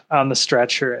up on the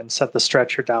stretcher and set the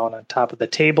stretcher down on top of the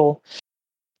table.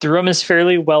 The room is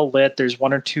fairly well lit. There's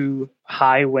one or two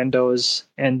high windows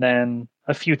and then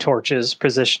a few torches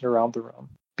positioned around the room.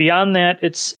 Beyond that,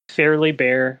 it's fairly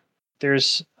bare.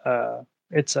 It's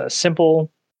a simple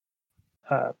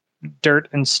dirt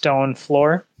and stone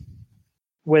floor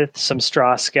with some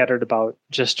straw scattered about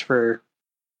just for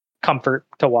comfort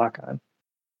to walk on.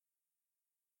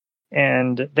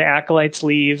 And the acolytes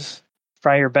leave.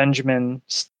 Friar Benjamin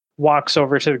walks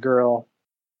over to the girl,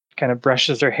 kind of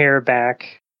brushes her hair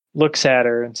back, looks at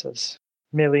her and says,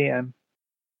 "Millie, I'm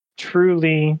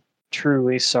truly,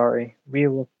 truly sorry. We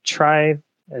will try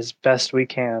as best we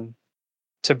can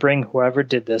to bring whoever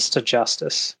did this to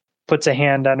justice." Puts a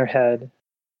hand on her head,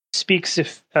 speaks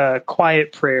a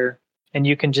quiet prayer, and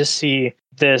you can just see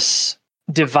this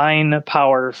divine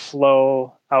power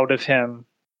flow out of him.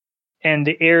 And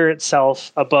the air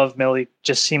itself above Millie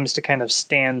just seems to kind of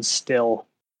stand still.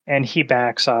 And he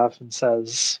backs off and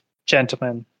says,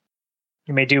 "Gentlemen,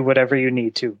 you may do whatever you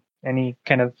need to." And he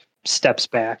kind of steps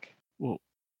back. Well,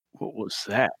 what was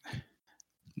that?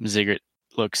 Ziggurat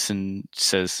looks and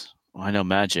says, "Well, I know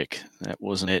magic. That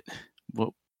wasn't it.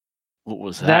 What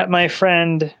was that?" That, my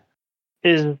friend,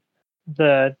 is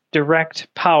the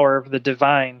direct power of the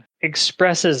divine.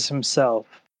 Expresses himself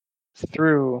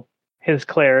through his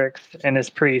clerics and his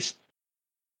priests.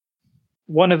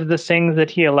 One of the things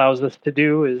that he allows us to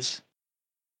do is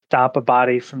stop a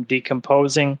body from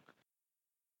decomposing,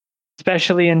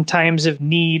 especially in times of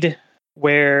need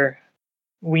where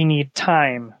we need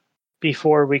time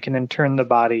before we can intern the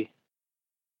body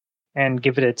and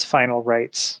give it its final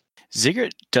rites.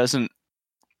 Ziggurat doesn't.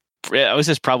 That was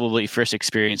his probably first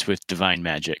experience with divine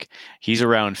magic. He's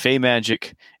around Fey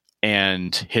magic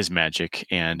and his magic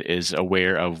and is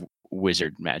aware of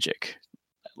wizard magic,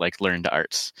 like learned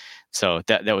arts. So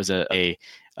that was a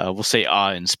we'll say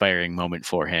awe-inspiring moment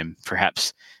for him.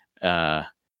 Perhaps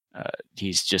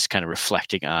he's just kind of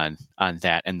reflecting on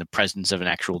that and the presence of an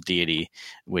actual deity,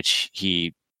 which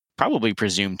he probably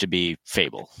presumed to be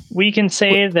Fable. We can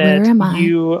say that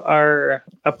you are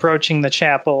approaching the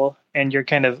chapel and you're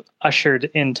kind of ushered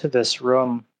into this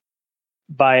room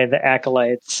by the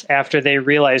acolytes. After they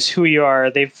realize who you are,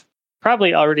 they've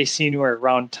probably already seen you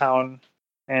around town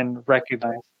and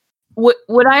recognized.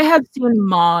 Would I have seen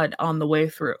Maud on the way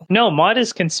through? No, Maud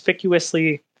is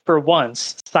conspicuously, for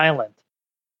once, silent.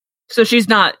 So she's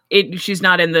not in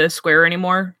the square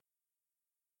anymore?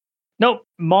 Nope.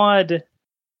 Maud,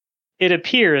 it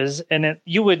appears, and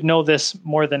you would know this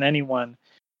more than anyone,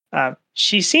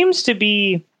 she seems to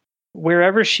be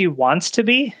wherever she wants to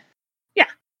be. Yeah.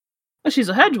 Well, she's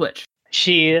a hedge witch.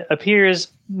 She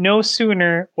appears no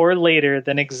sooner or later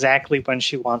than exactly when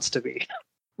she wants to be.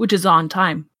 which is on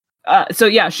time. So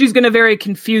yeah, she's going to very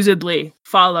confusedly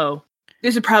follow.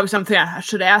 This is probably something I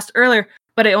should have asked earlier,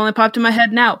 but it only popped in my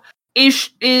head now.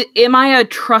 Am I a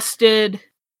trusted,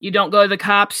 you don't go to the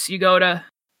cops, you go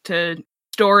to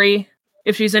Story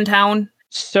if she's in town?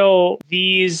 So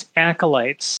these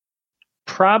acolytes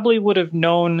probably would have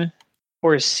known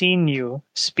or seen you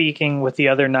speaking with the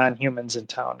other non-humans in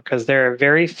town, because there are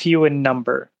very few in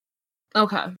number.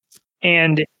 Okay.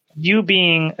 And you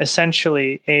being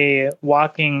essentially a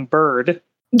walking bird,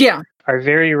 Yeah, are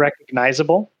very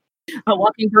recognizable. a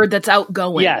walking bird that's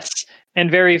outgoing. Yes, and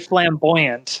very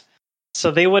flamboyant. So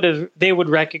they would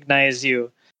recognize you.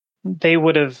 They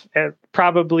would have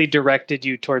probably directed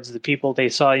you towards the people they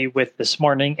saw you with this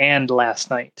morning and last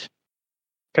night.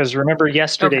 Because remember,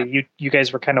 yesterday you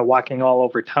guys were kind of walking all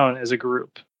over town as a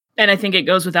group. And I think it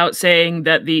goes without saying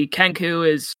that the Kenku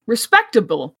is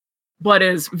respectable, but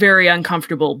is very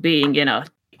uncomfortable being in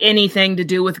anything to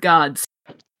do with gods.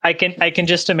 I can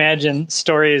just imagine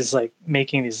Stories like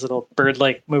making these little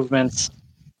bird-like movements,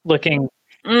 looking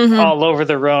all over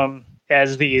the room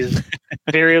as these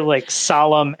very like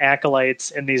solemn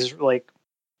acolytes in these like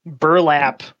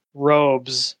burlap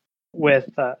robes with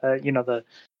the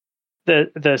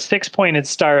 6-pointed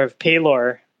star of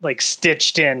Palor like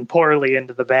stitched in poorly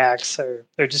into the back. So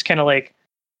they're just kind of like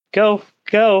go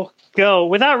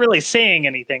without really saying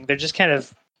anything. They're just kind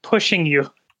of pushing you.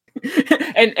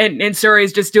 and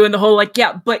Suri's just doing the whole like,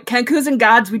 yeah, but Kenkus and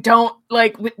gods, we don't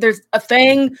like. There's a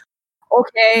thing,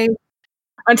 okay.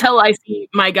 Until I see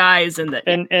my guys and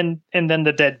then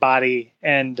the dead body,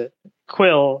 and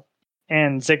Quill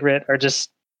and Ziggurat are just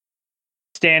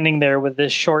standing there with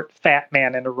this short, fat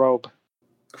man in a robe.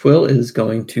 Quill is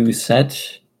going to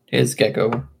set his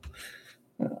gecko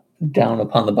down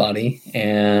upon the body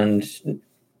and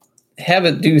have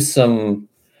it do some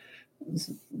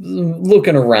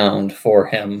looking around for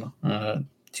him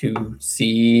to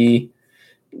see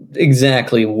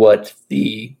exactly what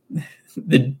the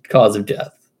cause of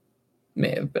death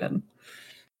may have been.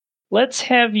 Let's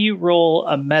have you roll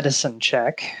a medicine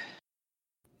check.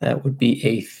 That would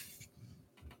be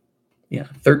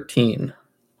 13.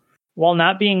 While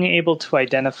not being able to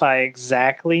identify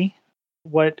exactly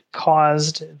what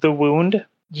caused the wound,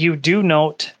 you do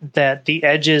note that the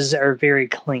edges are very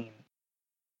clean.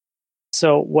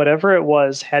 So whatever it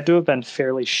was had to have been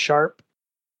fairly sharp,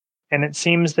 and it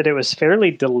seems that it was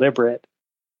fairly deliberate.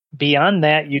 Beyond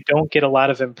that, you don't get a lot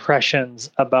of impressions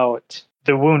about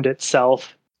the wound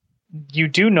itself. You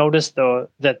do notice, though,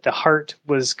 that the heart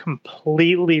was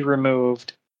completely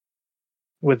removed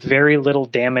with very little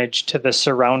damage to the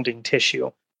surrounding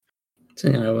tissue.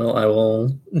 So I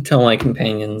will tell my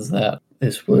companions that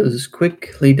this was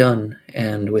quickly done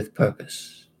and with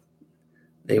purpose.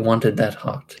 They wanted that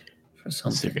heart for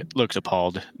something. Ziggurat looks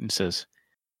appalled and says,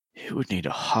 "Who would need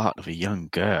a heart of a young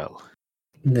girl?"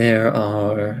 There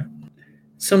are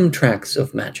some tracks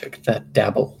of magic that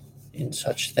dabble in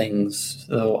such things,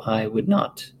 though I would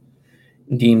not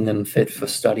deem them fit for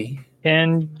study.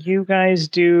 And you guys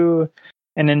do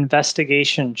an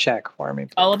investigation check for me,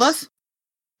 please. All of us?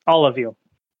 All of you.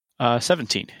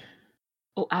 17.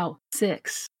 Oh, ow.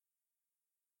 6.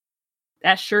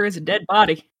 That sure is a dead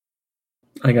body.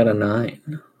 I got a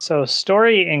 9. So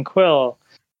Story and Quill,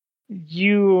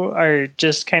 you are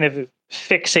just kind of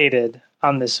fixated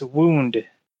on this wound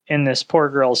in this poor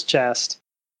girl's chest.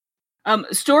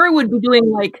 Story would be doing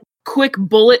like quick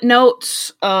bullet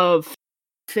notes of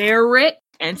Ferret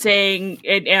and saying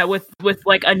it with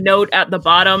like a note at the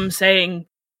bottom saying,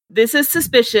 "This is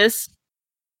suspicious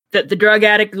that the drug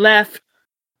addict left.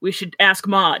 We should ask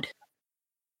Maud."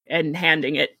 And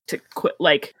handing it to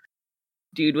like,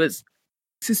 dude was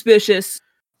suspicious.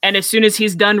 And as soon as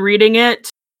he's done reading it,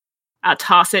 I'll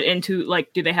toss it into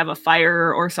like, do they have a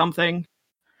fire or something?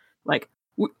 Like,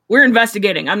 we're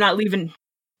investigating. I'm not leaving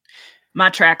my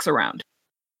tracks around.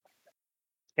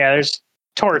 Yeah, there's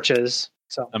torches.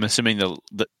 So I'm assuming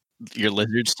your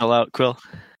lizard's still out, Quill?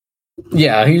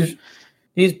 Yeah,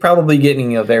 he's probably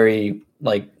getting a very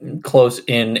like close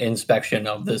in inspection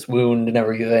of this wound and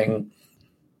everything,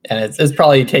 and it's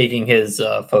probably taking his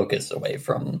focus away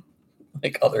from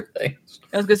like other things.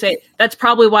 I was gonna say that's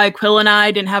probably why Quill and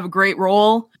I didn't have a great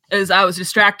role, as I was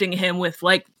distracting him with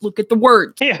like, look at the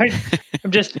words. yeah, I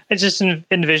just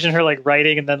envision her like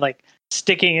writing and then like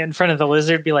sticking it in front of the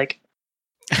lizard, be like,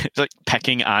 It's like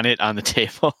pecking on it on the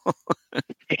table.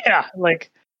 yeah,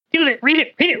 like read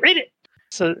it.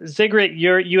 So Ziggurat,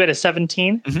 you had a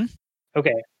 17? Mhm.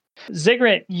 Okay.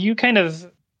 Ziggurat,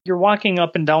 you're walking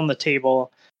up and down the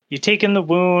table. You take in the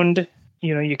wound,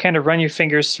 you kind of run your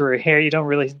fingers through her hair. You don't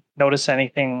really notice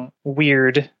anything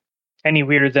weird. any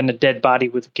weirder than a dead body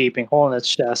with a gaping hole in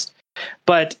its chest.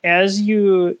 But as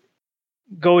you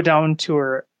go down to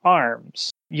her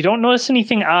arms, you don't notice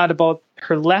anything odd about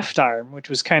her left arm, which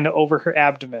was kind of over her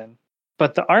abdomen.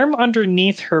 But the arm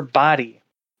underneath her body,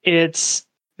 it's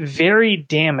very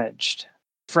damaged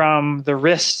from the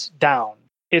wrist down.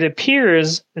 It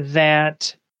appears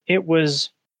that it was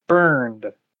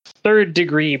burned,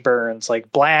 3rd-degree burns,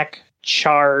 like black,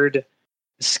 charred.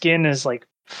 The skin is like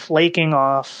flaking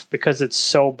off because it's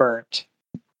so burnt.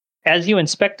 As you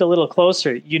inspect a little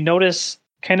closer, you notice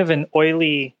kind of an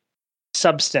oily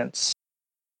substance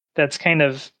that's kind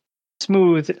of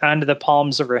smooth onto the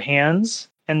palms of her hands,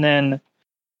 and then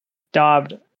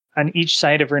daubed on each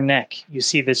side of her neck. You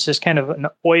see this just kind of an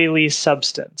oily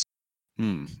substance.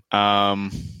 I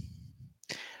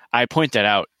point that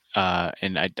out,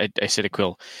 and I said to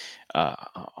Quill, I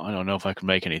don't know if I can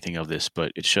make anything of this,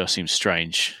 but it sure seems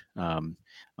strange.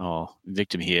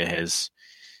 Victim here has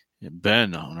a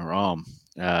burn on her arm,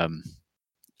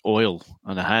 oil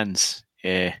on her hands.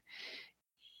 It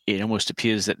almost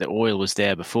appears that the oil was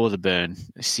there before the burn.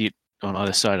 I see it on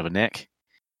either side of her neck.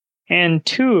 And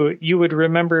 2, you would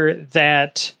remember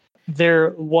that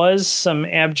there was some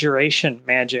abjuration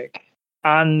magic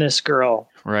on this girl.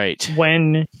 Right.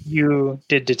 When you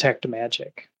did detect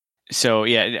magic. So,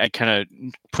 yeah, I kind of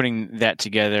putting that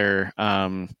together,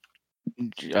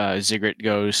 Ziggurat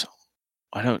goes,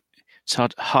 it's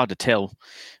hard to tell,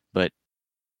 but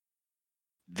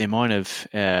they might have,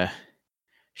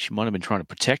 she might have been trying to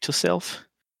protect herself.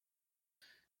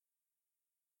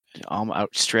 Arm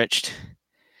outstretched.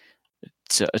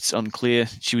 It's unclear.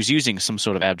 She was using some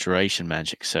sort of abjuration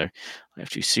magic, so I have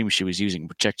to assume she was using a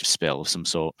protective spell of some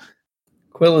sort.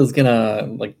 Quill is gonna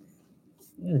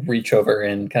reach over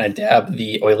and kind of dab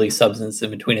the oily substance in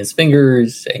between his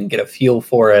fingers and get a feel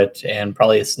for it and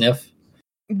probably a sniff.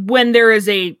 When there is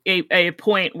a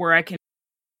point where I can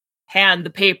hand the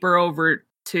paper over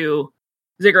to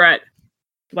Ziggurat,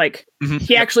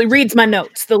 he actually reads my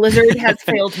notes. The lizard has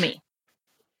failed me.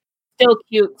 Still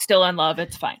cute, still in love,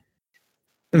 it's fine.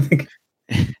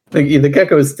 The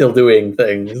gecko is still doing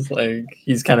things.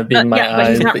 He's kind of being my eyes. But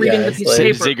he's not reading the piece of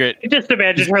paper. Ziggurat. You just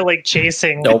imagine her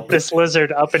chasing this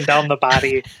lizard up and down the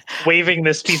body, waving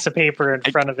this piece of paper in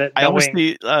front of it. I almost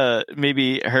see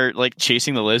maybe her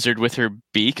chasing the lizard with her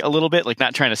beak a little bit,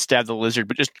 not trying to stab the lizard,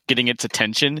 but just getting its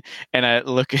attention. And I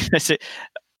look and I say,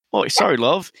 "Oh, sorry,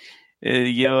 love.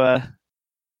 Is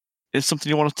something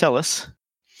you want to tell us?"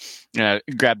 And I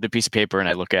grab the piece of paper and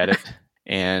I look at it.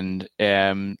 And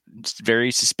it's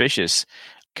very suspicious,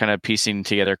 kind of piecing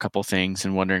together a couple things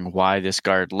and wondering why this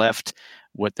guard left,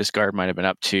 what this guard might have been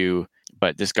up to.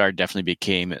 But this guard definitely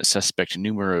became suspect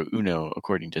numero uno,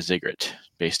 according to Ziggurat,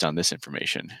 based on this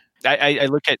information. I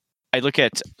look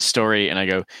at Story and I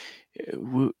go,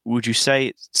 would you say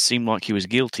it seemed like he was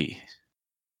guilty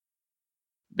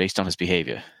based on his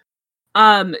behavior?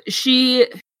 She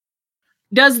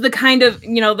does the kind of,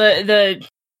 the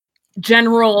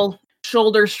general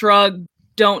shoulder shrug,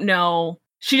 don't know.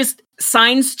 She just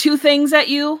signs 2 things at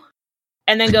you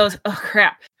and then goes, oh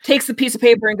crap. Takes the piece of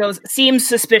paper and goes, seems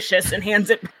suspicious, and hands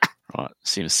it back. All right,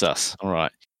 seems sus. All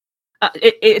right.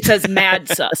 It says mad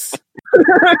sus.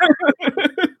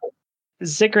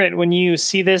 Ziggurat, when you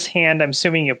see this hand, I'm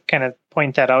assuming you kind of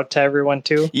point that out to everyone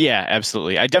too? Yeah,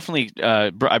 absolutely. I definitely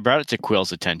I brought it to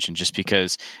Quill's attention just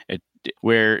because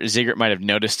where Ziggurat might have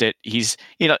noticed it, he's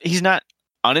not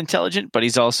unintelligent, but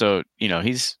he's also,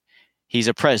 he's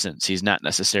a presence. He's not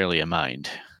necessarily a mind.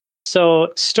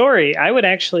 So, Story, I would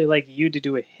actually like you to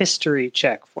do a history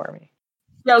check for me.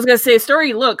 Yeah, I was going to say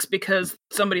Story looks because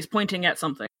somebody's pointing at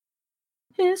something.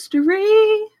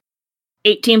 History.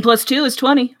 18 plus 2 is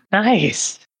 20.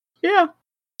 Nice. Yeah.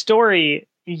 Story,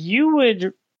 you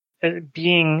would,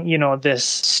 being, this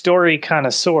story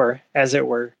connoisseur, as it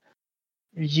were,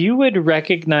 you would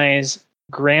recognize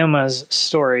Grandma's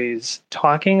stories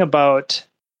talking about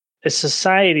a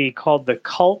society called the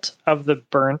Cult of the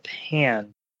Burnt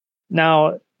Hand.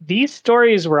 Now, these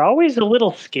stories were always a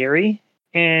little scary,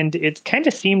 and it kind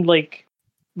of seemed like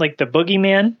the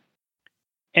boogeyman.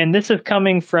 And this is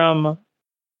coming from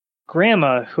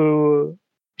Grandma, who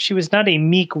she was not a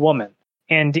meek woman.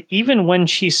 And even when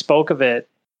she spoke of it,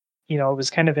 it was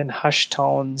kind of in hushed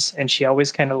tones, and she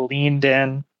always kind of leaned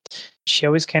in. She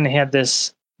always kind of had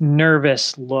this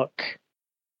nervous look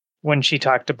when she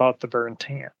talked about the burnt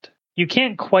hand. You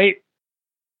can't quite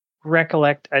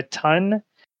recollect a ton,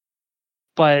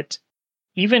 but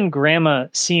even Grandma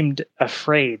seemed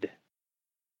afraid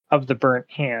of the burnt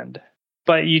hand.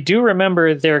 But you do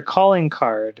remember their calling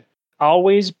card,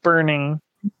 always burning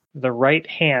the right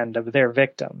hand of their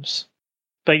victims.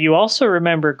 But you also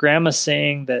remember Grandma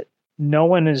saying that no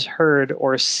one has heard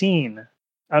or seen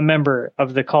a member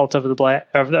of the cult of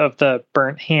the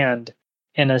burnt hand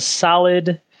in a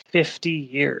solid 50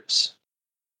 years.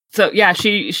 So yeah,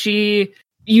 she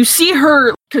you see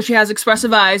her because she has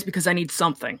expressive eyes because I need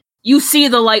something. You see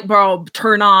the light bulb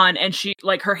turn on and she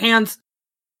like her hands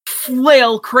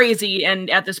flail crazy, and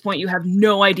at this point you have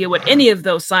no idea what any of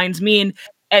those signs mean,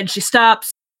 and she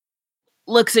stops,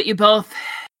 looks at you both,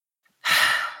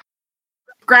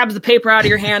 grabs the paper out of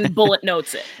your hand, bullet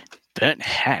notes it. Burnt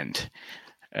hand.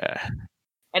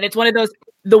 And it's one of those,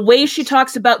 the way she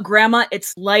talks about Grandma,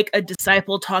 it's like a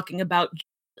disciple talking about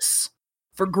Jesus.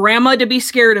 For Grandma to be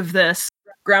scared of this,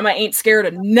 Grandma ain't scared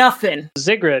of nothing.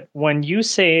 Ziggurat, when you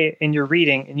say in your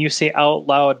reading and you say out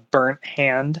loud burnt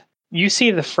hand, you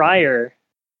see the friar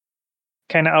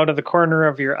kind of out of the corner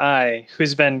of your eye,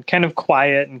 who's been kind of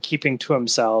quiet and keeping to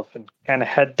himself and kind of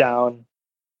head down.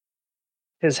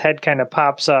 His head kind of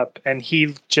pops up and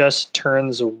he just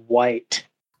turns white.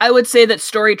 I would say that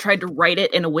Story tried to write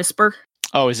it in a whisper.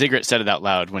 Oh, Ziggurat said it out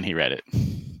loud when he read it.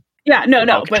 Yeah, no,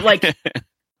 Okay. but like,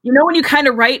 you know when you kind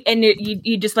of write and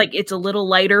you just like, it's a little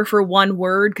lighter for one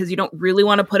word because you don't really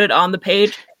want to put it on the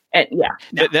page. And yeah.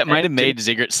 No, that might have made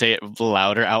Ziggurat say it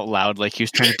louder out loud, like he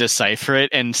was trying to decipher it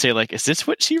and say, like, is this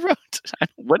what she wrote?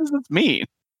 What does this mean?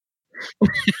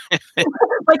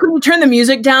 Like when you turn the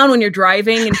music down when you're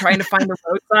driving and trying to find the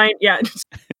road sign. Yeah.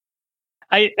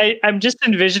 I'm just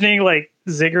envisioning like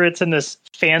Ziggurat's in this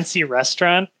fancy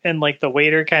restaurant and like the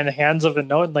waiter kind of hands him a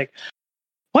note and like,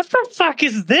 what the fuck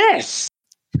is this?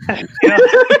 You know?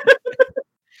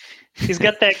 He's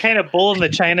got that kind of bull in the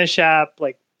china shop,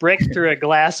 like brick through a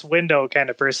glass window kind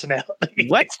of personality.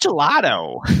 What's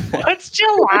gelato? What's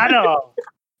gelato?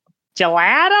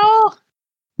 Gelato?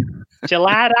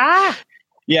 Gelada?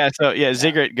 Yeah, so yeah,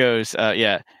 Ziggurat goes,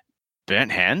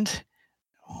 burnt hand?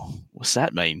 What's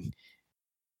that mean?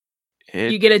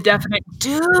 You get a definite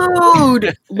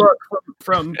dude look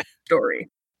from Story.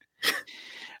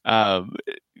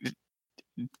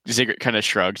 Ziggurat kind of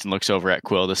shrugs and looks over at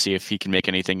Quill to see if he can make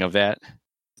anything of that.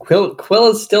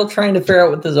 Quill is still trying to figure out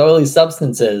what this oily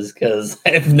substance is because I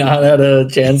have not had a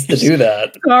chance to do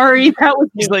that. Sorry, that was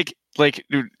He's like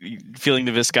feeling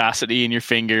the viscosity in your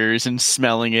fingers and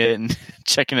smelling it and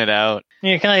checking it out.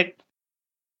 You're kind of like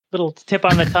little tip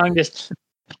on the tongue, just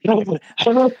you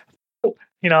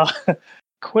know.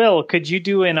 Quill, could you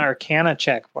do an Arcana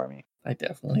check for me? I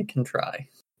definitely can try.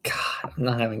 God, I'm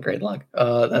not having great luck.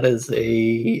 That is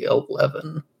a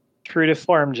 11. True to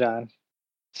form, John.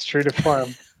 It's true to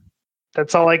form.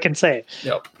 That's all I can say.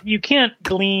 Yep. You can't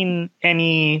glean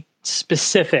any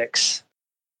specifics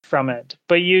from it,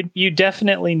 but you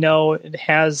definitely know it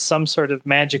has some sort of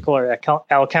magical or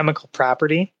alchemical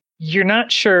property. You're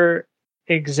not sure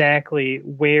exactly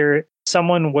where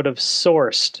someone would have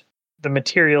sourced the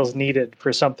materials needed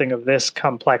for something of this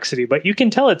complexity, but you can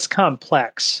tell it's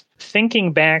complex.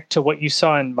 Thinking back to what you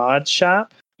saw in Maud's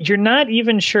shop, you're not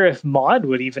even sure if Maud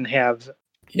would even have.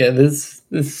 Yeah, this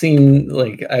seemed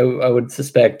like I would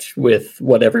suspect with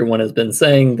what everyone has been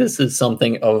saying, this is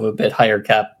something of a bit higher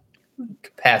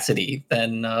capacity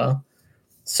than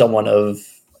someone of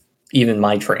even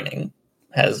my training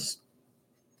has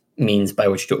means by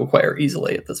which to acquire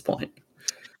easily at this point.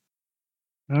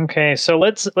 Okay, so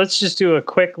let's just do a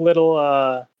quick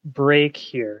little break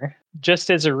here.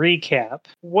 Just as a recap,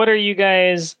 what are you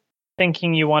guys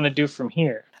thinking you want to do from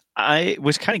here? I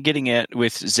was kind of getting at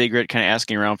with Ziggurat kind of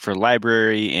asking around for a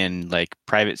library and like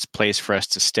private place for us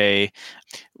to stay,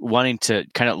 wanting to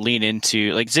kind of lean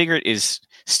into like Ziggurat is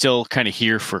still kind of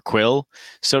here for Quill,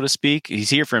 so to speak. He's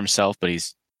here for himself, but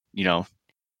he's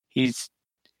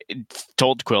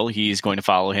told Quill he's going to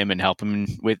follow him and help him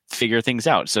with figure things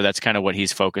out. So that's kind of what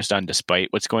he's focused on,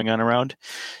 despite what's going on around.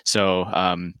 So,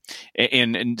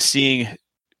 and seeing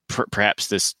perhaps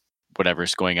this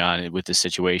whatever's going on with this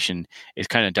situation is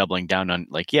kind of doubling down on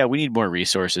like, yeah, we need more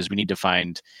resources. We need to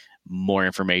find more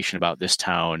information about this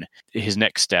town. His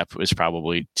next step was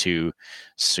probably to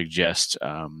suggest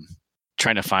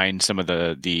trying to find some of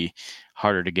the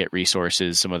harder to get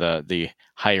resources, some of the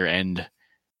higher end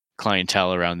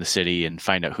clientele around the city and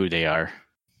find out who they are.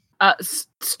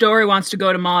 Story wants to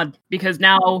go to Maud because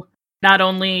now not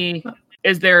only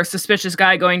is there a suspicious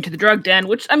guy going to the drug den,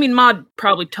 which I mean Maud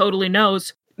probably totally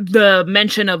knows, the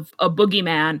mention of a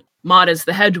boogeyman, Maud is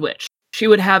the hedge witch. She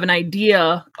would have an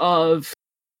idea of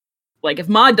like if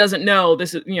Maud doesn't know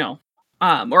this is, you know,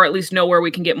 or at least know where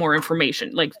we can get more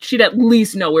information. Like she'd at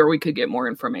least know where we could get more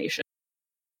information.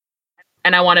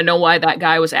 And I want to know why that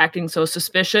guy was acting so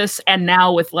suspicious. And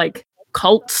now with like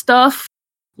cult stuff,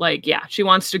 like, yeah, she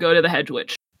wants to go to the hedge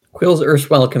witch. Quill's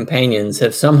erstwhile companions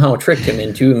have somehow tricked him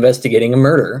into investigating a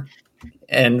murder.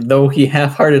 And though he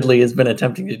half-heartedly has been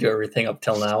attempting to do everything up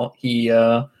till now, he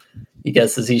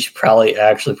guesses he should probably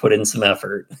actually put in some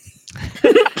effort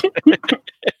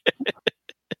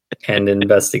and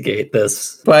investigate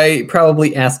this by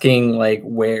probably asking, like,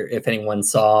 where, if anyone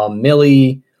saw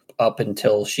Millie up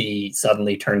until she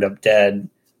suddenly turned up dead,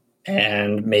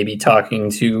 and maybe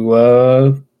talking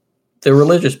to the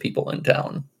religious people in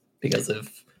town, because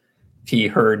if he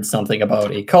heard something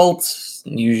about a cult,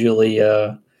 usually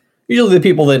the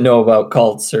people that know about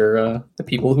cults are the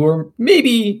people who are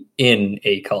maybe in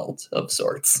a cult of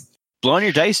sorts. Blow on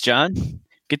your dice, John.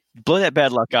 Blow that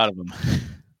bad luck out of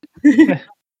them.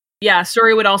 Yeah,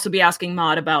 Story would also be asking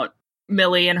Maud about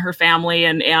Millie and her family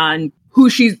and who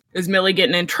is Millie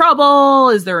getting in trouble?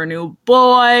 Is there a new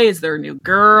boy? Is there a new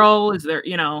girl? Is there,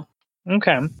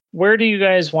 Okay. Where do you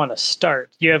guys want to start?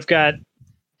 You have got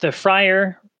the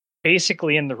friar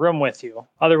basically in the room with you.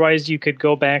 Otherwise, you could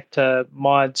go back to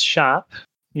Maud's shop.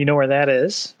 You know where that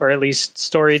is, or at least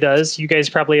Story does. You guys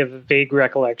probably have a vague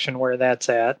recollection where that's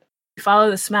at.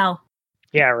 Follow the smell.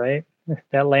 Yeah, right.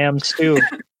 That lamb stew.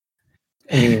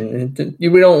 I mean,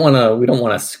 we don't want to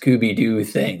Scooby-Doo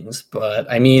things,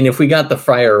 but I mean, if we got the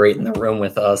friar right in the room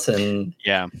with us, and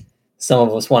some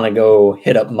of us want to go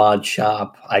hit up Maud's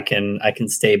shop, I can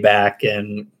stay back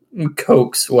and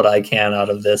coax what I can out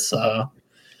of this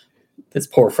this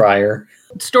poor friar.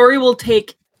 Story will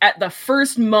take at the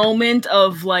first moment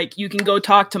of, like, you can go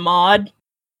talk to Maud.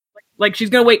 Like, she's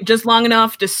gonna wait just long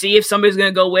enough to see if somebody's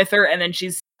gonna go with her, and then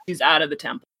she's out of the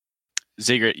temple.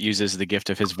 Ziggurat uses the gift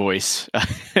of his voice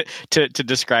to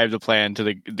describe the plan to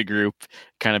the group,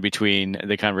 kind of between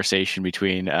the conversation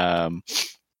between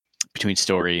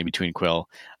Story and between Quill.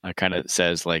 Kind of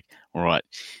says, like, all right,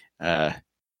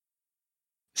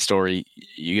 Story,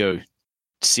 you go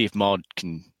see if Maud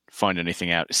can find anything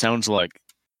out. It sounds like.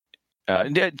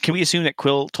 Can we assume that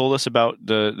Quill told us about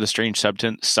the strange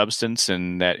substance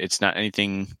and that it's not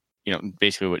anything,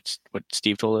 basically what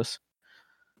Steve told us?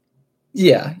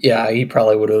 Yeah, he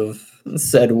probably would have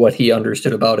said what he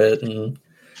understood about it. And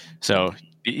so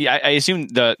I assume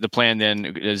the plan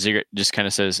then, Ziggurat just kind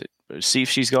of says, see if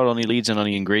she's got any leads on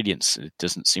any ingredients. It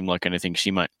doesn't seem like anything she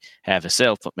might have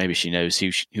herself, but maybe she knows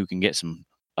who can get some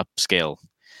upscale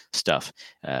stuff.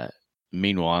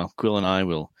 Meanwhile, Quill and I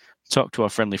will talk to our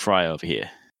friendly friar over here.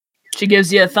 She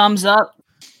gives you a thumbs up.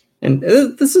 And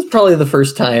this is probably the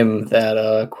first time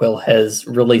that Quill has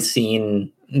really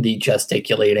seen the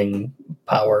gesticulating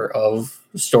power of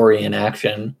Story in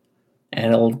action.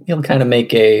 And he'll kind of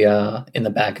make a, in the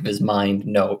back of his mind,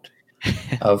 note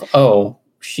of, oh,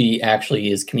 she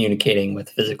actually is communicating with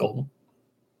physical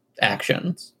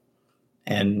actions.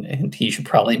 And he should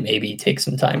probably maybe take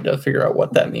some time to figure out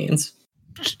what that means.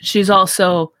 She's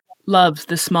also loves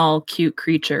the small, cute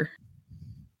creature.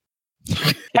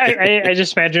 I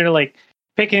just imagine her, like,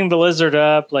 picking the lizard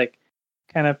up, like,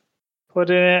 kind of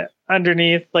putting it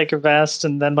underneath, like, a vest,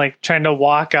 and then, like, trying to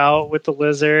walk out with the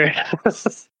lizard.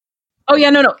 Oh, yeah,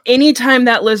 no. Anytime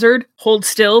that lizard holds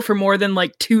still for more than,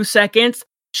 like, 2 seconds,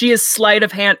 she is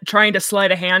trying to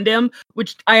sleight of hand him,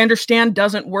 which I understand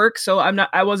doesn't work, so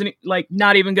I wasn't, like,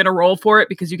 not even going to roll for it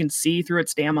because you can see through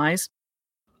its damn eyes.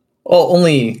 Well,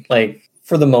 only, like,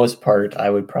 for the most part, I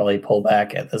would probably pull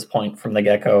back at this point from the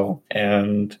gecko,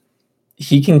 and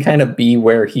he can kind of be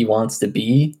where he wants to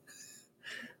be,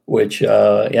 which,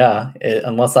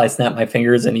 unless I snap my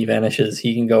fingers and he vanishes,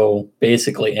 he can go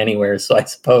basically anywhere. So I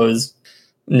suppose,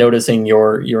 noticing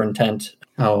your intent,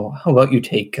 how about you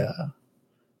take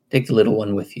the little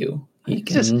one with you? He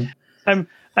can.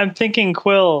 I'm thinking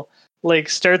Quill, like,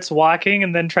 starts walking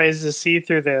and then tries to see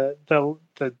through the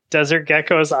desert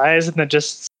gecko's eyes and then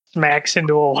just smacks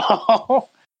into a wall.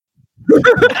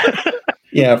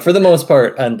 Yeah, for the most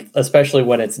part, and especially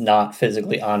when it's not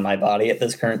physically on my body at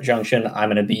this current junction, I'm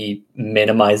going to be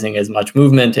minimizing as much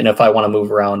movement. And if I want to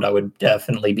move around, I would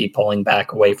definitely be pulling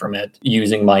back away from it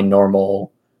using my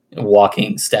normal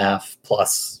walking staff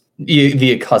plus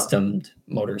the accustomed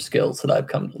motor skills that I've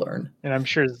come to learn. And I'm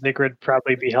sure Ziggurat would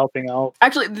probably be helping out.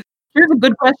 Actually, here's a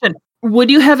good question.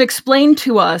 Would you have explained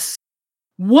to us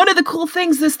one of the cool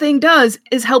things this thing does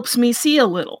is helps me see a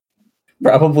little?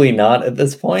 Probably not at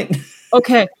this point.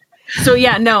 Okay. So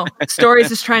yeah, no. Story's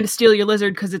just trying to steal your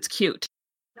lizard because it's cute.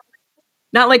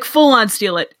 Not like full on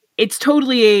steal it. It's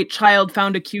totally a child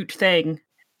found a cute thing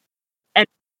and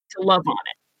to love on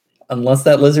it. Unless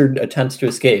that lizard attempts to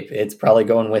escape, it's probably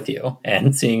going with you.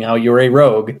 And seeing how you're a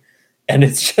rogue and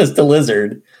it's just a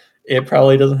lizard, it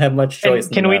probably doesn't have much choice.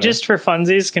 Can we just, for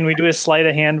funsies, can we do a sleight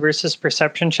of hand versus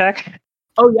perception check?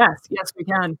 Oh, yes. Yes, we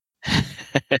can.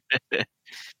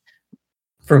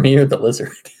 For me or the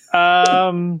lizard?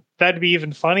 That'd be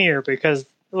even funnier because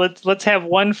let's have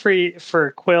one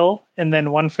for Quill and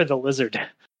then one for the lizard.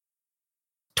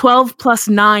 12 plus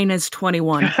 9 is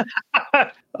 21.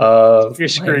 You're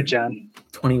screwed, John.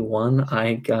 21.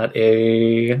 I got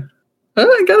an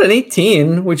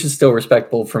 18, which is still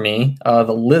respectable for me.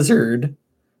 The lizard,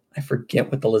 I forget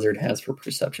what the lizard has for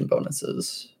perception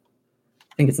bonuses.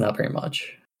 I think it's not very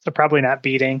much. So probably not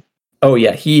beating. Oh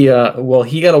yeah, he got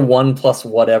a 1 plus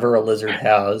whatever a lizard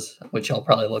has, which I'll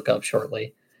probably look up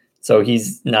shortly. So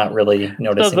he's not really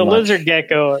noticing. So the much. lizard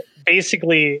gecko,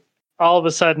 basically, all of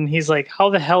a sudden, he's like, "How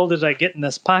the hell did I get in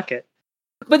this pocket?"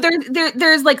 But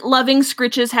there's like loving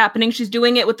scritches happening. She's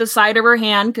doing it with the side of her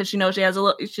hand because she knows she has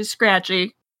she's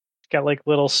scratchy. Got like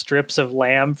little strips of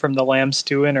lamb from the lamb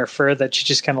stew in her fur that she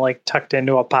just kind of like tucked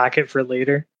into a pocket for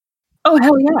later. Oh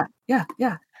hell yeah,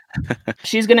 yeah.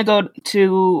 She's gonna go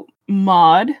to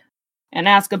Maud and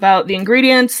ask about the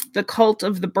ingredients, the cult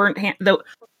of the burnt hand,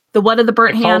 the what of the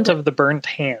burnt hand? Cult of the burnt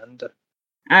hand.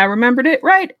 I remembered it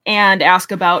right, and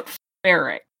ask about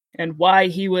Ferric and why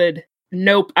he would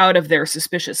nope out of there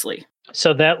suspiciously.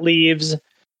 So that leaves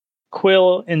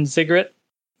Quill and Ziggurat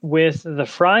with the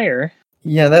friar.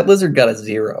 Yeah, that lizard got a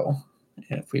 0.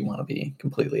 If we want to be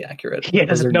completely accurate, He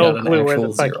has no clue where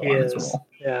the fuck he is.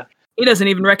 Yeah, he doesn't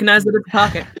even recognize that it's a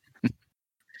pocket.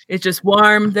 It's just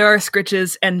warm. There are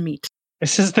scritches and meat.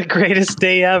 This is the greatest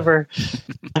day ever.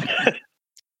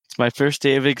 It's my first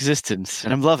day of existence,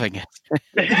 and I'm loving it.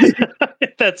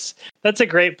 That's a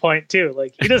great point too.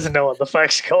 Like he doesn't know what the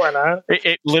fuck's going on.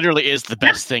 It literally is the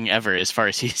best thing ever, as far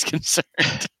as he's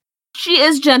concerned. She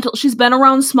is gentle. She's been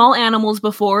around small animals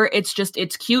before. It's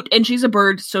cute, and she's a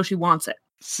bird, so she wants it.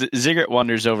 Ziggurat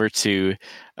wanders over to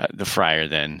the friar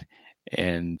then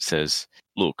and says,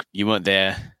 "Look, you weren't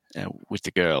there with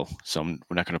the girl, so we're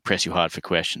not going to press you hard for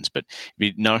questions, but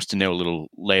it'd be nice to know a little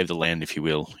lay of the land, if you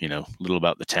will, a little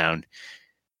about the town.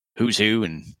 Who's who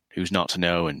and who's not to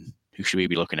know, and who should we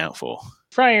be looking out for?"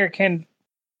 Friar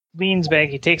leans back,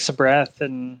 he takes a breath,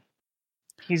 and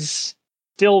he's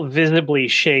still visibly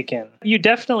shaken. You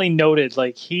definitely noted,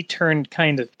 like, he turned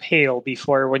kind of pale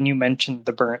before when you mentioned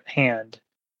the burnt hand.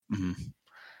 Mm-hmm.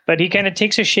 But he kind of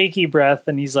takes a shaky breath,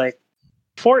 and he's like,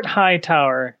 Fort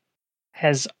Hightower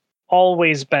has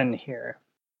always been here.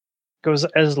 Goes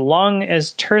as long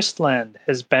as Turstland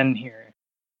has been here.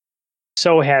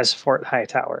 So has Fort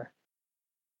Hightower.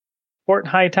 Fort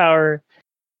Hightower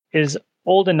is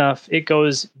old enough, it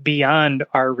goes beyond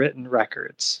our written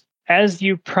records. As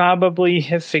you probably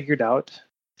have figured out,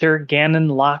 Sir Gannon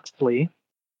Locksley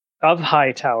of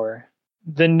Hightower,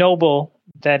 the noble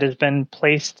that has been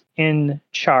placed in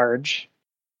charge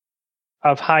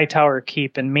of Hightower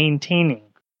Keep and maintaining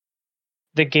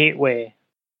the gateway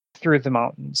through the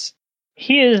mountains.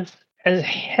 He is, I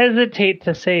hesitate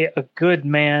to say, a good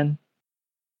man,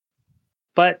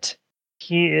 but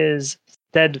he is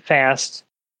steadfast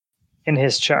in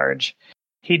his charge.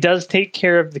 He does take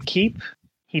care of the keep.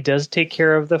 He does take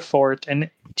care of the fort, and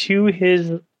to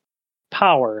his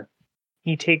power,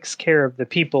 he takes care of the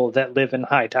people that live in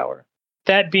Hightower.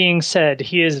 That being said,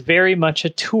 he is very much a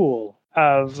tool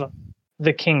of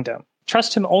the kingdom.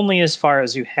 Trust him only as far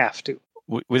as you have to.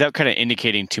 Without kind of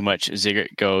indicating too much,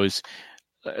 Ziggurat goes,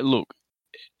 "Look,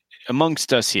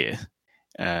 amongst us here,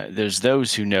 there's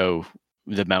those who know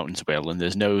the mountains well, and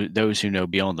there's those who know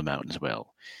beyond the mountains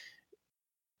well.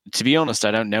 To be honest,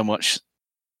 I don't know much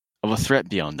of a threat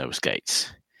beyond those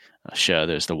gates. Sure,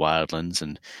 there's the wildlands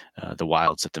and the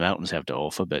wilds that the mountains have to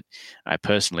offer, but I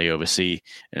personally oversee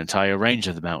an entire range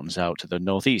of the mountains out to the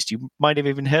northeast. You might have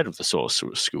even heard of the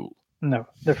Sorcerer's School." No,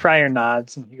 the friar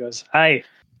nods, and he goes,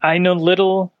 I know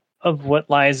little of what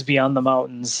lies beyond the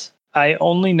mountains. I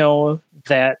only know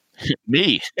that...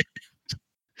 Me?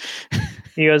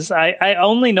 He goes, I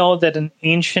only know that an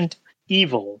ancient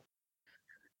evil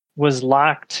was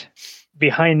locked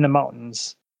behind the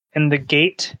mountains, and the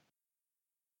gate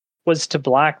was to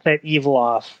block that evil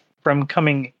off from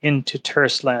coming into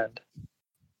Turstland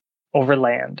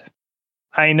overland.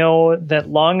 I know that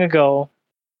long ago,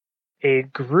 a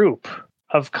group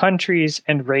of countries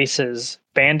and races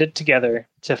banded together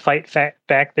to fight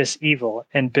back this evil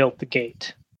and built the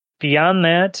gate. Beyond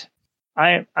that,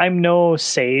 I'm no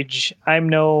sage. I'm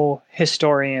no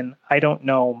historian. I don't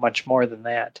know much more than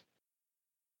that.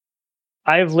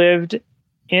 I've lived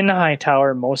in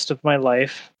Hightower most of my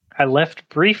life. I left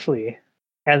briefly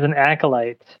as an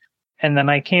acolyte, and then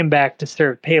I came back to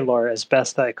serve Paylor as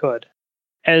best I could.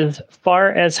 As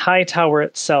far as Hightower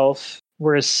itself,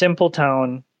 we're a simple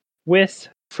town with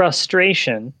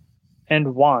frustration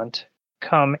and want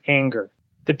come anger.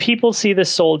 The people see the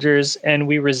soldiers and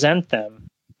we resent them,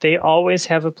 They always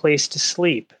have a place to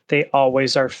sleep. They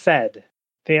always are fed.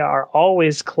 They are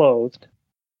always clothed,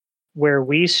 where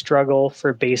we struggle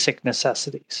for basic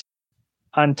necessities.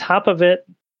 On top of it,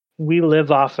 we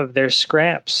live off of their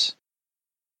scraps.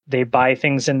 They buy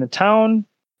things in the town,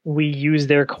 we use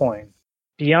their coin.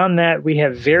 Beyond that, we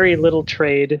have very little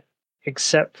trade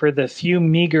except for the few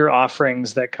meager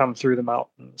offerings that come through the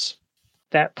mountains.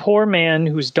 That poor man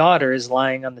whose daughter is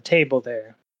lying on the table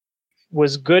there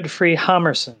was Godfrey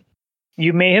Hammerson.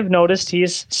 You may have noticed he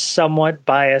is somewhat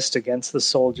biased against the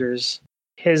soldiers.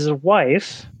 His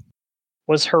wife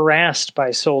was harassed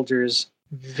by soldiers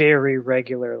very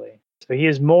regularly, so he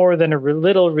is more than a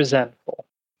little resentful.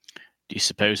 Do you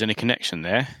suppose any connection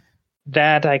there?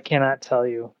 That I cannot tell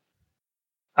you.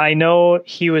 I know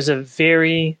he was a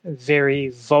very, very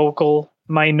vocal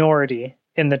minority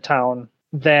in the town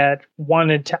that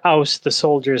wanted to oust the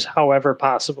soldiers however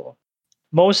possible.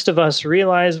 Most of us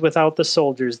realize without the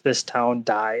soldiers, this town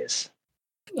dies.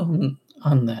 On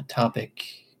that topic,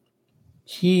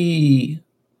 he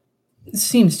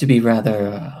seems to be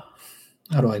rather,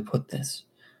 how do I put this,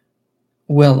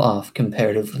 well off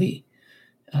comparatively.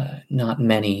 Not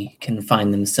many can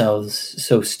find themselves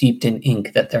so steeped in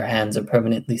ink that their hands are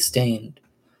permanently stained.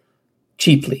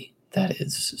 Cheaply, that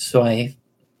is. So I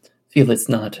feel it's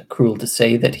not cruel to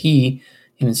say that he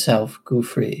himself,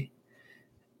 Godfrey,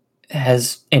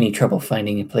 has any trouble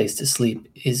finding a place to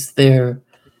sleep. Is there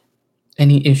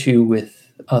any issue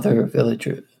with other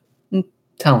villagers,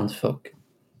 townsfolk,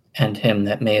 and him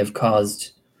that may have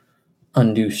caused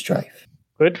undue strife?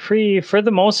 Godfrey, for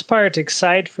the most part,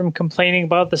 aside from complaining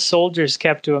about the soldiers,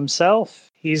 kept to himself.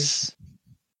 He's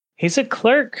a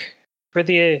clerk for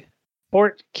the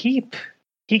Fort Keep.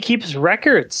 He keeps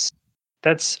records.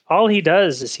 That's all he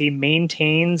does, is he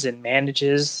maintains and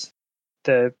manages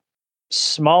the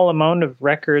small amount of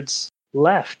records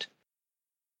left.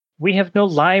 We have no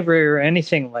library or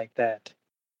anything like that.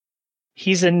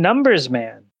 He's a numbers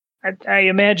man. I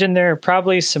imagine there are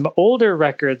probably some older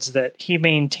records that he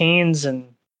maintains and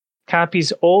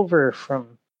copies over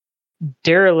from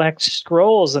derelict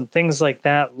scrolls and things like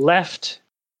that left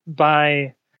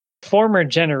by former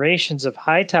generations of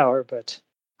Hightower, but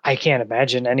I can't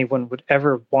imagine anyone would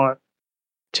ever want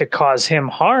to cause him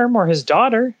harm or his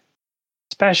daughter,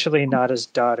 especially not his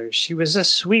daughter. She was a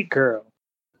sweet girl.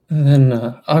 Then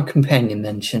our companion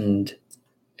mentioned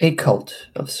a cult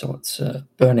of sorts.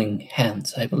 Burning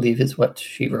Hands, I believe, is what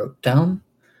she wrote down.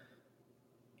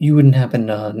 You wouldn't happen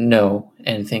to know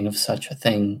anything of such a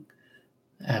thing.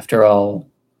 After all,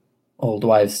 old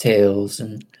wives' tales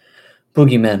and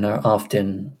boogeymen are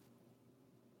often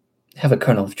have a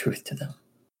kernel of truth to them.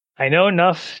 I know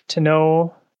enough to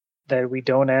know that we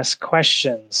don't ask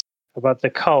questions about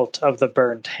the cult of the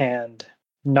Burnt Hand.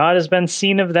 Naught has been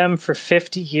seen of them for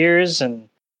 50 years, and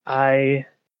I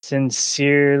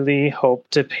sincerely hope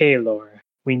to Paylor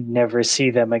we never see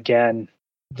them again.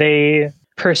 They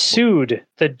pursued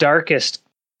the darkest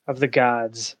of the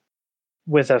gods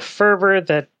with a fervor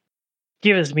that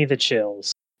gives me the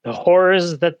chills. The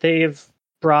horrors that they've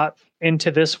brought into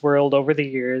this world over the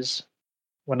years.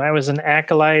 When I was an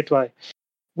acolyte,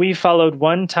 we followed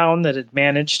one town that had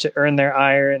managed to earn their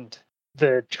ire, and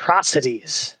the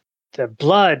atrocities, the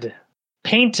blood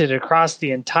painted across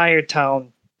the entire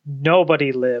town.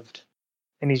 Nobody lived.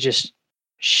 And he just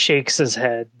shakes his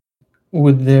head.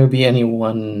 Would there be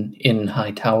anyone in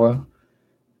Hightower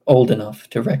old enough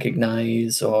to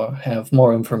recognize or have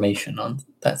more information on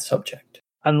that subject?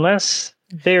 Unless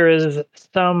there is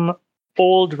some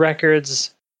old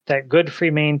records that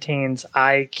Godfrey maintains,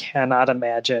 I cannot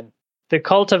imagine. The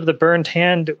cult of the Burnt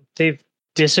Hand, they've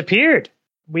disappeared.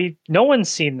 No one's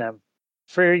seen them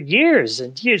for years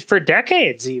and years, for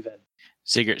decades even.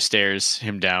 Sigurd stares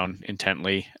him down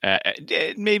intently.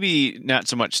 Maybe not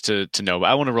so much to know, but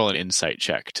I want to roll an insight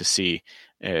check to see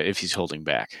if he's holding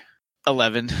back.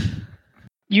 11.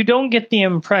 You don't get the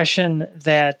impression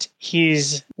that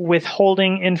he's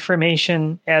withholding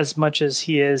information as much as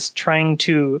he is trying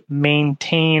to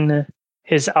maintain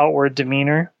his outward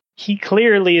demeanor. He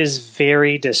clearly is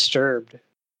very disturbed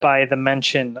by the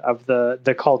mention of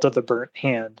the cult of the Burnt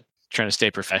Hand. Trying to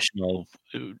stay professional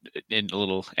and a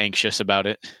little anxious about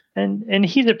it. And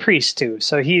he's a priest too,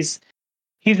 so he's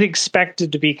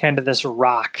expected to be kind of this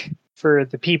rock for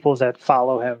the people that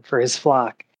follow him, for his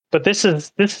flock. But this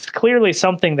is clearly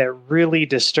something that really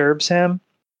disturbs him.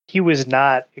 He was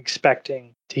not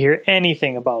expecting to hear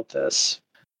anything about this.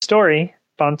 Story,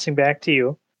 bouncing back to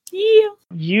you. Yeah.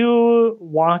 You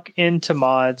walk into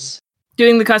Maud's.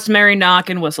 Doing the customary knock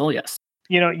and whistle, yes.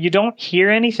 you don't hear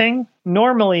anything.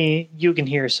 Normally, you can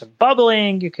hear some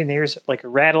bubbling. You can hear like a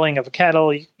rattling of a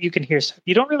kettle. You can hear.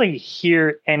 You don't really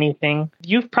hear anything.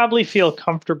 You probably feel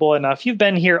comfortable enough. You've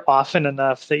been here often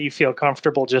enough that you feel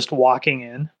comfortable just walking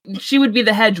in. She would be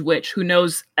the hedge witch who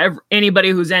knows anybody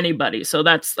who's anybody. So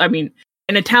that's, I mean,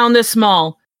 in a town this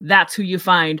small, that's who you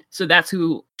find. So that's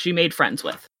who she made friends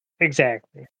with.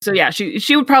 Exactly. So yeah,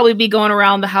 she would probably be going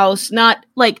around the house, not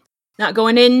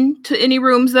going into any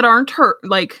rooms that aren't her,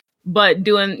 but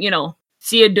doing,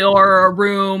 see a door or a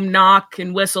room, knock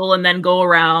and whistle, and then go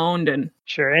around and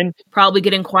sure, and probably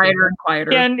getting quieter and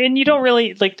quieter. Yeah, and you don't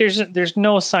really there's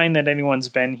no sign that anyone's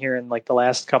been here in like the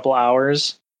last couple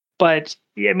hours. But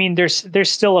I mean, there's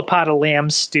still a pot of lamb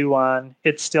stew on.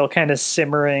 It's still kind of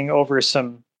simmering over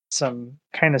some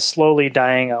kind of slowly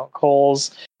dying out coals.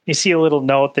 You see a little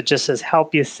note that just says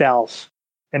 "Help yourself."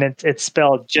 And it's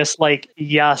spelled just like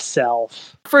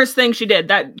yourself. First thing she did,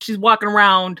 that she's walking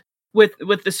around with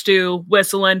the stew,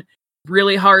 whistling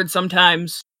really hard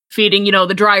sometimes, feeding,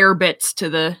 the drier bits to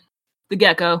the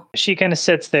gecko. She kind of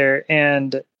sits there,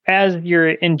 and as you're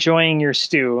enjoying your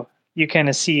stew, you kind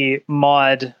of see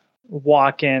Maud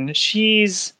walk in. She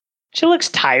looks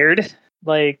tired.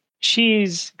 Like,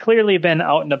 she's clearly been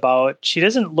out and about. She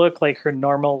doesn't look like her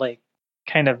normal,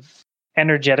 kind of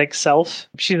energetic self.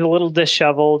 She's a little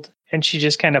disheveled, and she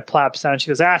just kind of plops down. She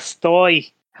goes,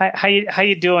 Stoy. How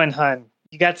you doing, hun?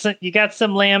 You got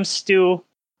some lamb stew.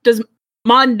 Does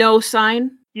Maud know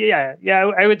sign? Yeah.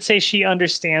 I would say she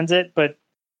understands it, but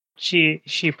she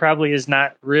probably is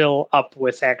not real up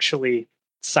with actually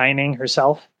signing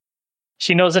herself.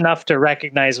 She knows enough to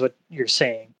recognize what you're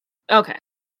saying. Okay.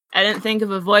 I didn't think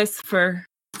of a voice for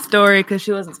Story because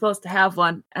she wasn't supposed to have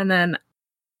one. And then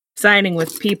signing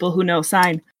with people who know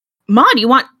sign. Maud, you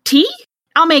want tea?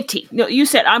 I'll make tea. No, you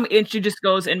said and she just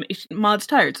goes and Maud's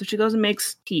tired, so she goes and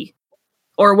makes tea.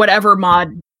 Or whatever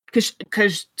Maud,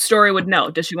 because Story would know.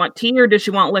 Does she want tea or does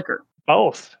she want liquor?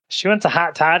 Both. She wants a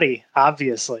hot toddy,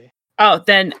 obviously. Oh,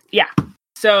 then, yeah.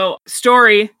 So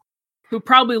Story, who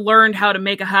probably learned how to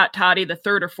make a hot toddy the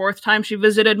third or fourth time she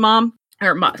visited Maud,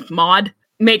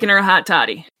 making her a hot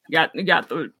toddy. Got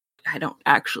the,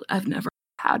 I've never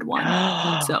had one.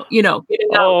 So,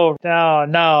 Oh,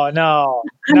 no.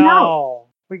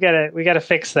 We gotta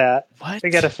fix that. What? We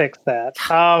gotta fix that.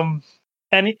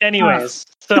 Anyways,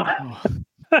 so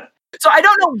So I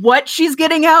don't know what she's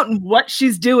getting out and what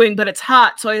she's doing, but it's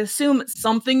hot, so I assume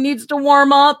something needs to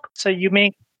warm up. So you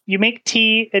make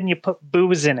tea and you put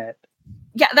booze in it.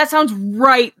 Yeah, that sounds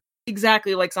right.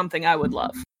 Exactly like something I would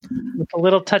love. With a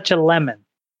little touch of lemon.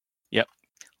 Yep.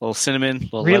 A little cinnamon, a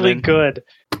little really lemon. Good.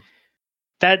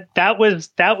 That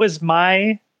was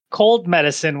my cold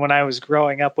medicine when I was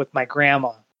growing up with my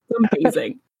grandma.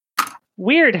 Amazing.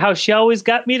 Weird how she always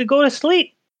got me to go to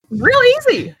sleep. Real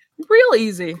easy.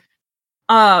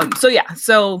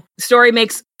 So Story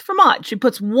makes for Maud. She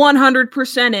puts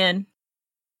 100% in,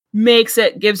 makes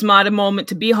it, gives Maud a moment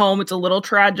to be home. It's a little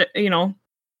tragic,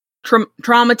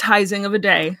 traumatizing of a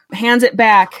day. Hands it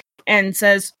back and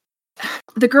says,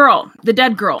 the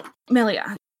dead girl,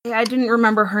 Melia. I didn't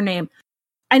remember her name.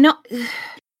 I know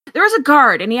there was a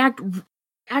guard and he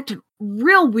acted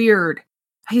real weird.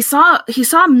 He saw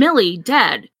Millie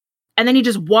dead, and then he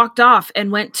just walked off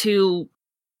and went to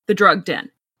the drug den.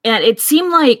 And it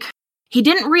seemed like he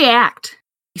didn't react.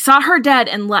 He saw her dead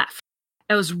and left.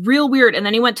 It was real weird. And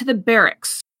then he went to the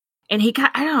barracks, and he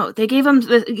got, I don't know, they gave him,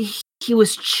 he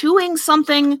was chewing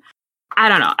something. I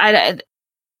don't know.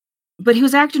 But he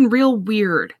was acting real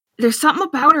weird. There's something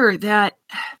about her that,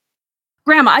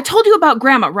 Grandma, I told you about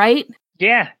Grandma, right?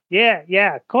 Yeah,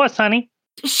 of course, honey.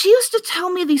 She used to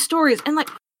tell me these stories, and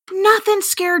nothing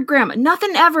scared Grandma.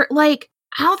 Nothing ever, I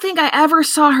don't think I ever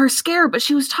saw her scared, but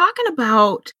she was talking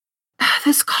about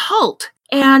this cult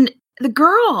and the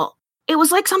girl. It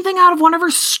was like something out of one of her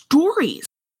stories.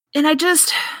 And I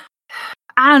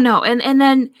don't know. And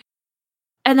then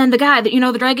the guy that,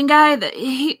 the dragon guy, that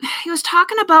he was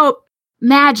talking about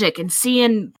magic and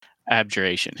seeing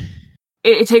Abjuration.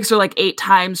 It takes her 8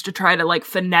 times to try to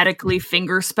phonetically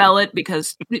finger spell it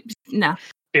because no.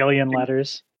 Billion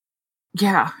letters.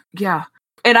 Yeah.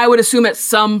 And I would assume at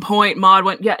some point Maud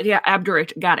went, yeah,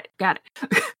 abjuration. Got it.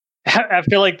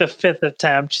 After the 5th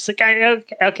attempt, she's like,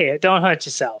 okay, don't hurt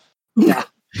yourself. Yeah.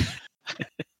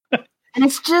 And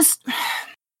it's just,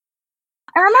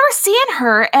 I remember seeing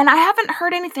her and I haven't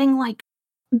heard anything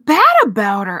bad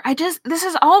about her. This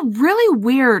is all really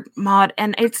weird, Maud.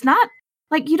 And it's not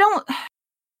you don't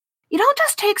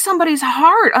just take somebody's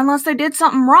heart unless they did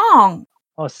something wrong.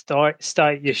 Oh, Start,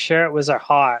 you sure it was her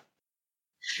heart?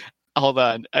 Hold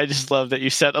on. I just love that you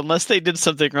said unless they did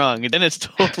something wrong, and then it's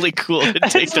totally cool to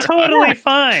take It's their totally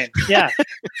fine. Yeah.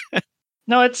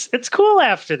 No, it's cool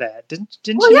after that. Didn't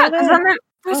Well, you yeah, know because that? then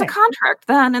there's a Fine. contract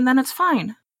then, and then it's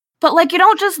fine. But like, you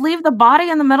don't just leave the body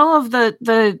in the middle of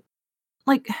the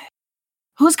like.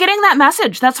 Who's getting that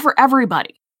message? That's for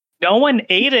everybody. No one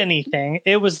ate anything.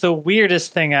 It was the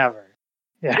weirdest thing ever.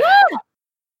 Yeah.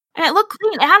 And it looked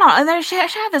clean. I don't know. And then she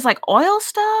had this like oil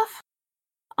stuff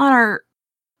on her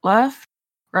left,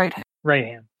 right hand. Right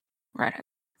hand. Right hand.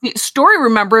 The story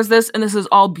remembers this, and this is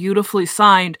all beautifully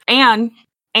signed. Anne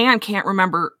can't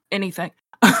remember anything.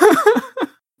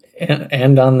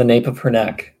 And on the nape of her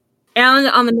neck. And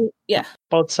on the yeah.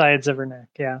 Both sides of her neck.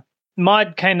 Yeah.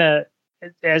 Maud kind of,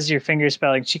 as your finger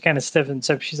spelling, she kind of stiffens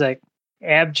up. She's like,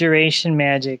 abjuration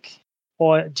magic.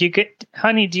 Or do you get,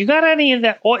 honey? Do you got any of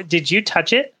that oil? Did you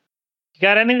touch it? You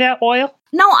got any of that oil?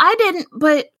 No, I didn't.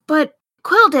 But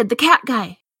Quill did. The cat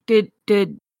guy did.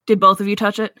 Did both of you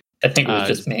touch it? I think it was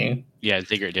just me. Yeah,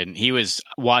 Ziggurat didn't. He was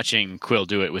watching Quill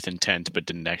do it with intent, but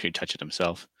didn't actually touch it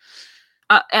himself.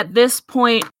 At this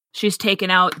point, she's taken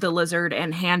out the lizard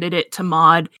and handed it to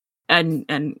Maud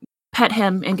and pet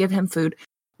him and give him food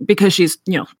because she's,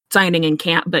 signing and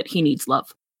can't, but he needs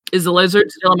love. Is the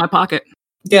lizard still in my pocket?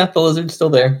 Yeah, the lizard's still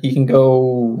there. He can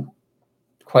go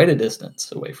quite a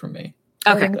distance away from me.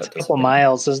 Okay. It's a couple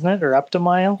miles, isn't it? Or up to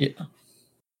mile? Yeah.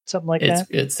 Something like that?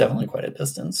 It's definitely quite a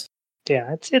distance.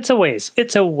 Yeah, it's a ways.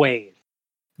 It's a ways.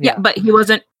 Yeah, but he was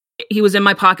in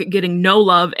my pocket getting no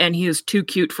love, and he is too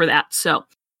cute for that, so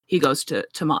he goes to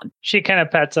Maud. She kind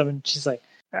of pets him, and she's like,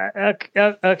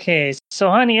 okay, so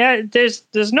honey,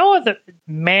 there's no other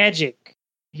magic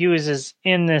uses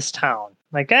in this town.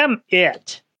 Like, I'm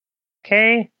it.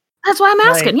 Okay? That's why I'm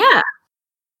asking, yeah.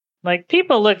 Like,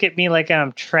 people look at me like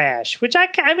I'm trash, which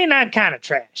I mean, I'm kind of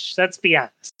trash. Let's be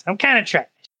honest. I'm kind of trash.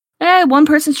 Hey, one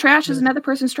person's trash is another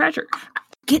person's treasure.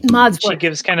 Getting Maud's She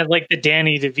gives kind of like the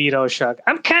Danny DeVito shrug.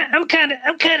 I'm kind of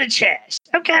trash.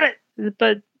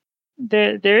 But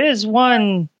there is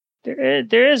one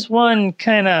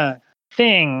kind of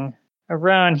thing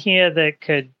around here that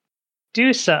could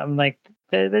do something like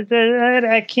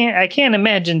I can't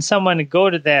imagine someone to go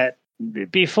to that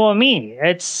before me.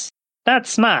 It's not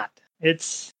smart.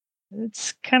 It's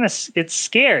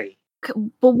scary.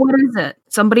 But what is it?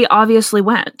 Somebody obviously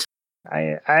went.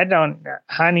 I don't,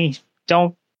 honey,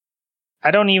 I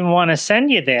don't even want to send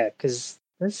you there because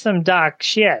there's some dark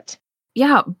shit.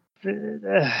 Yeah.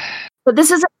 But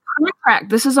this is a contract.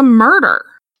 This is a murder.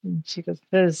 She goes,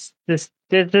 there's this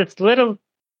little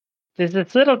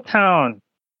town,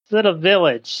 this little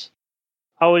village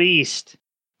out east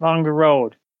along the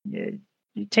road. You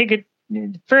take it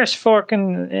first fork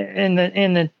in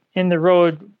the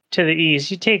road to the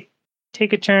east. You take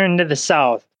a turn to the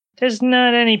south. There's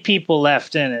not any people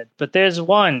left in it, but there's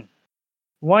one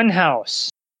house.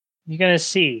 You're gonna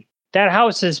see that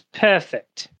house is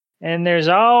perfect, and there's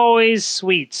always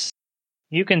sweets.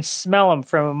 You can smell them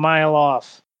from a mile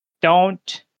off.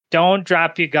 Don't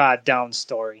drop your guard down,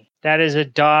 Story. That is a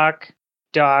dark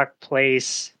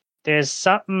place. There's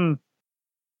something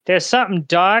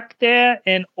dark there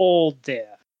and old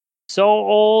there. So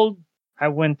old, I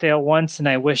went there once and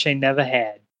I wish I never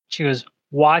had. She goes,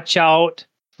 watch out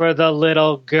for the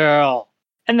little girl.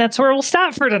 And that's where we'll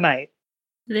stop for tonight.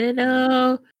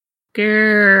 Little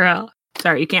girl.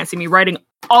 Sorry, you can't see me writing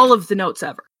all of the notes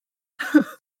ever.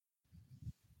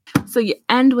 So you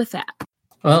end with that.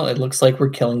 Well, it looks like we're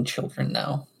killing children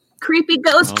now. Creepy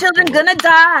ghost children boy. gonna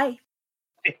die.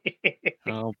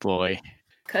 Oh boy.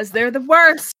 Because they're the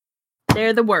worst.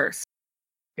 They're the worst.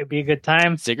 Could be a good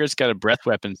time. Ziggurat's got a breath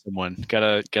weapon, someone.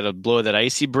 Gotta blow that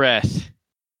icy breath.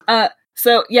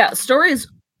 So yeah,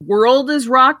 Story's world is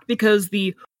rocked because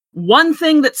the one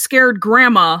thing that scared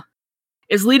Grandma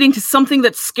is leading to something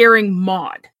that's scaring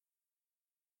Maud.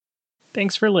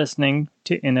 Thanks for listening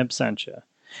to In Absentia.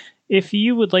 If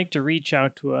you would like to reach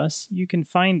out to us, you can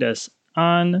find us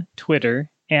on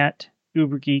Twitter at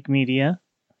UberGeekMedia.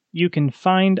 You can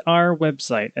find our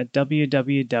website at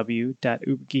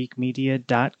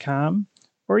www.ubergeekmedia.com,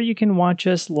 or you can watch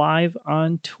us live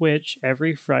on Twitch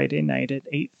every Friday night at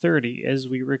 8:30 as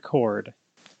we record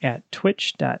at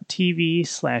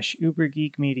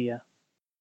twitch.tv/UberGeekMedia.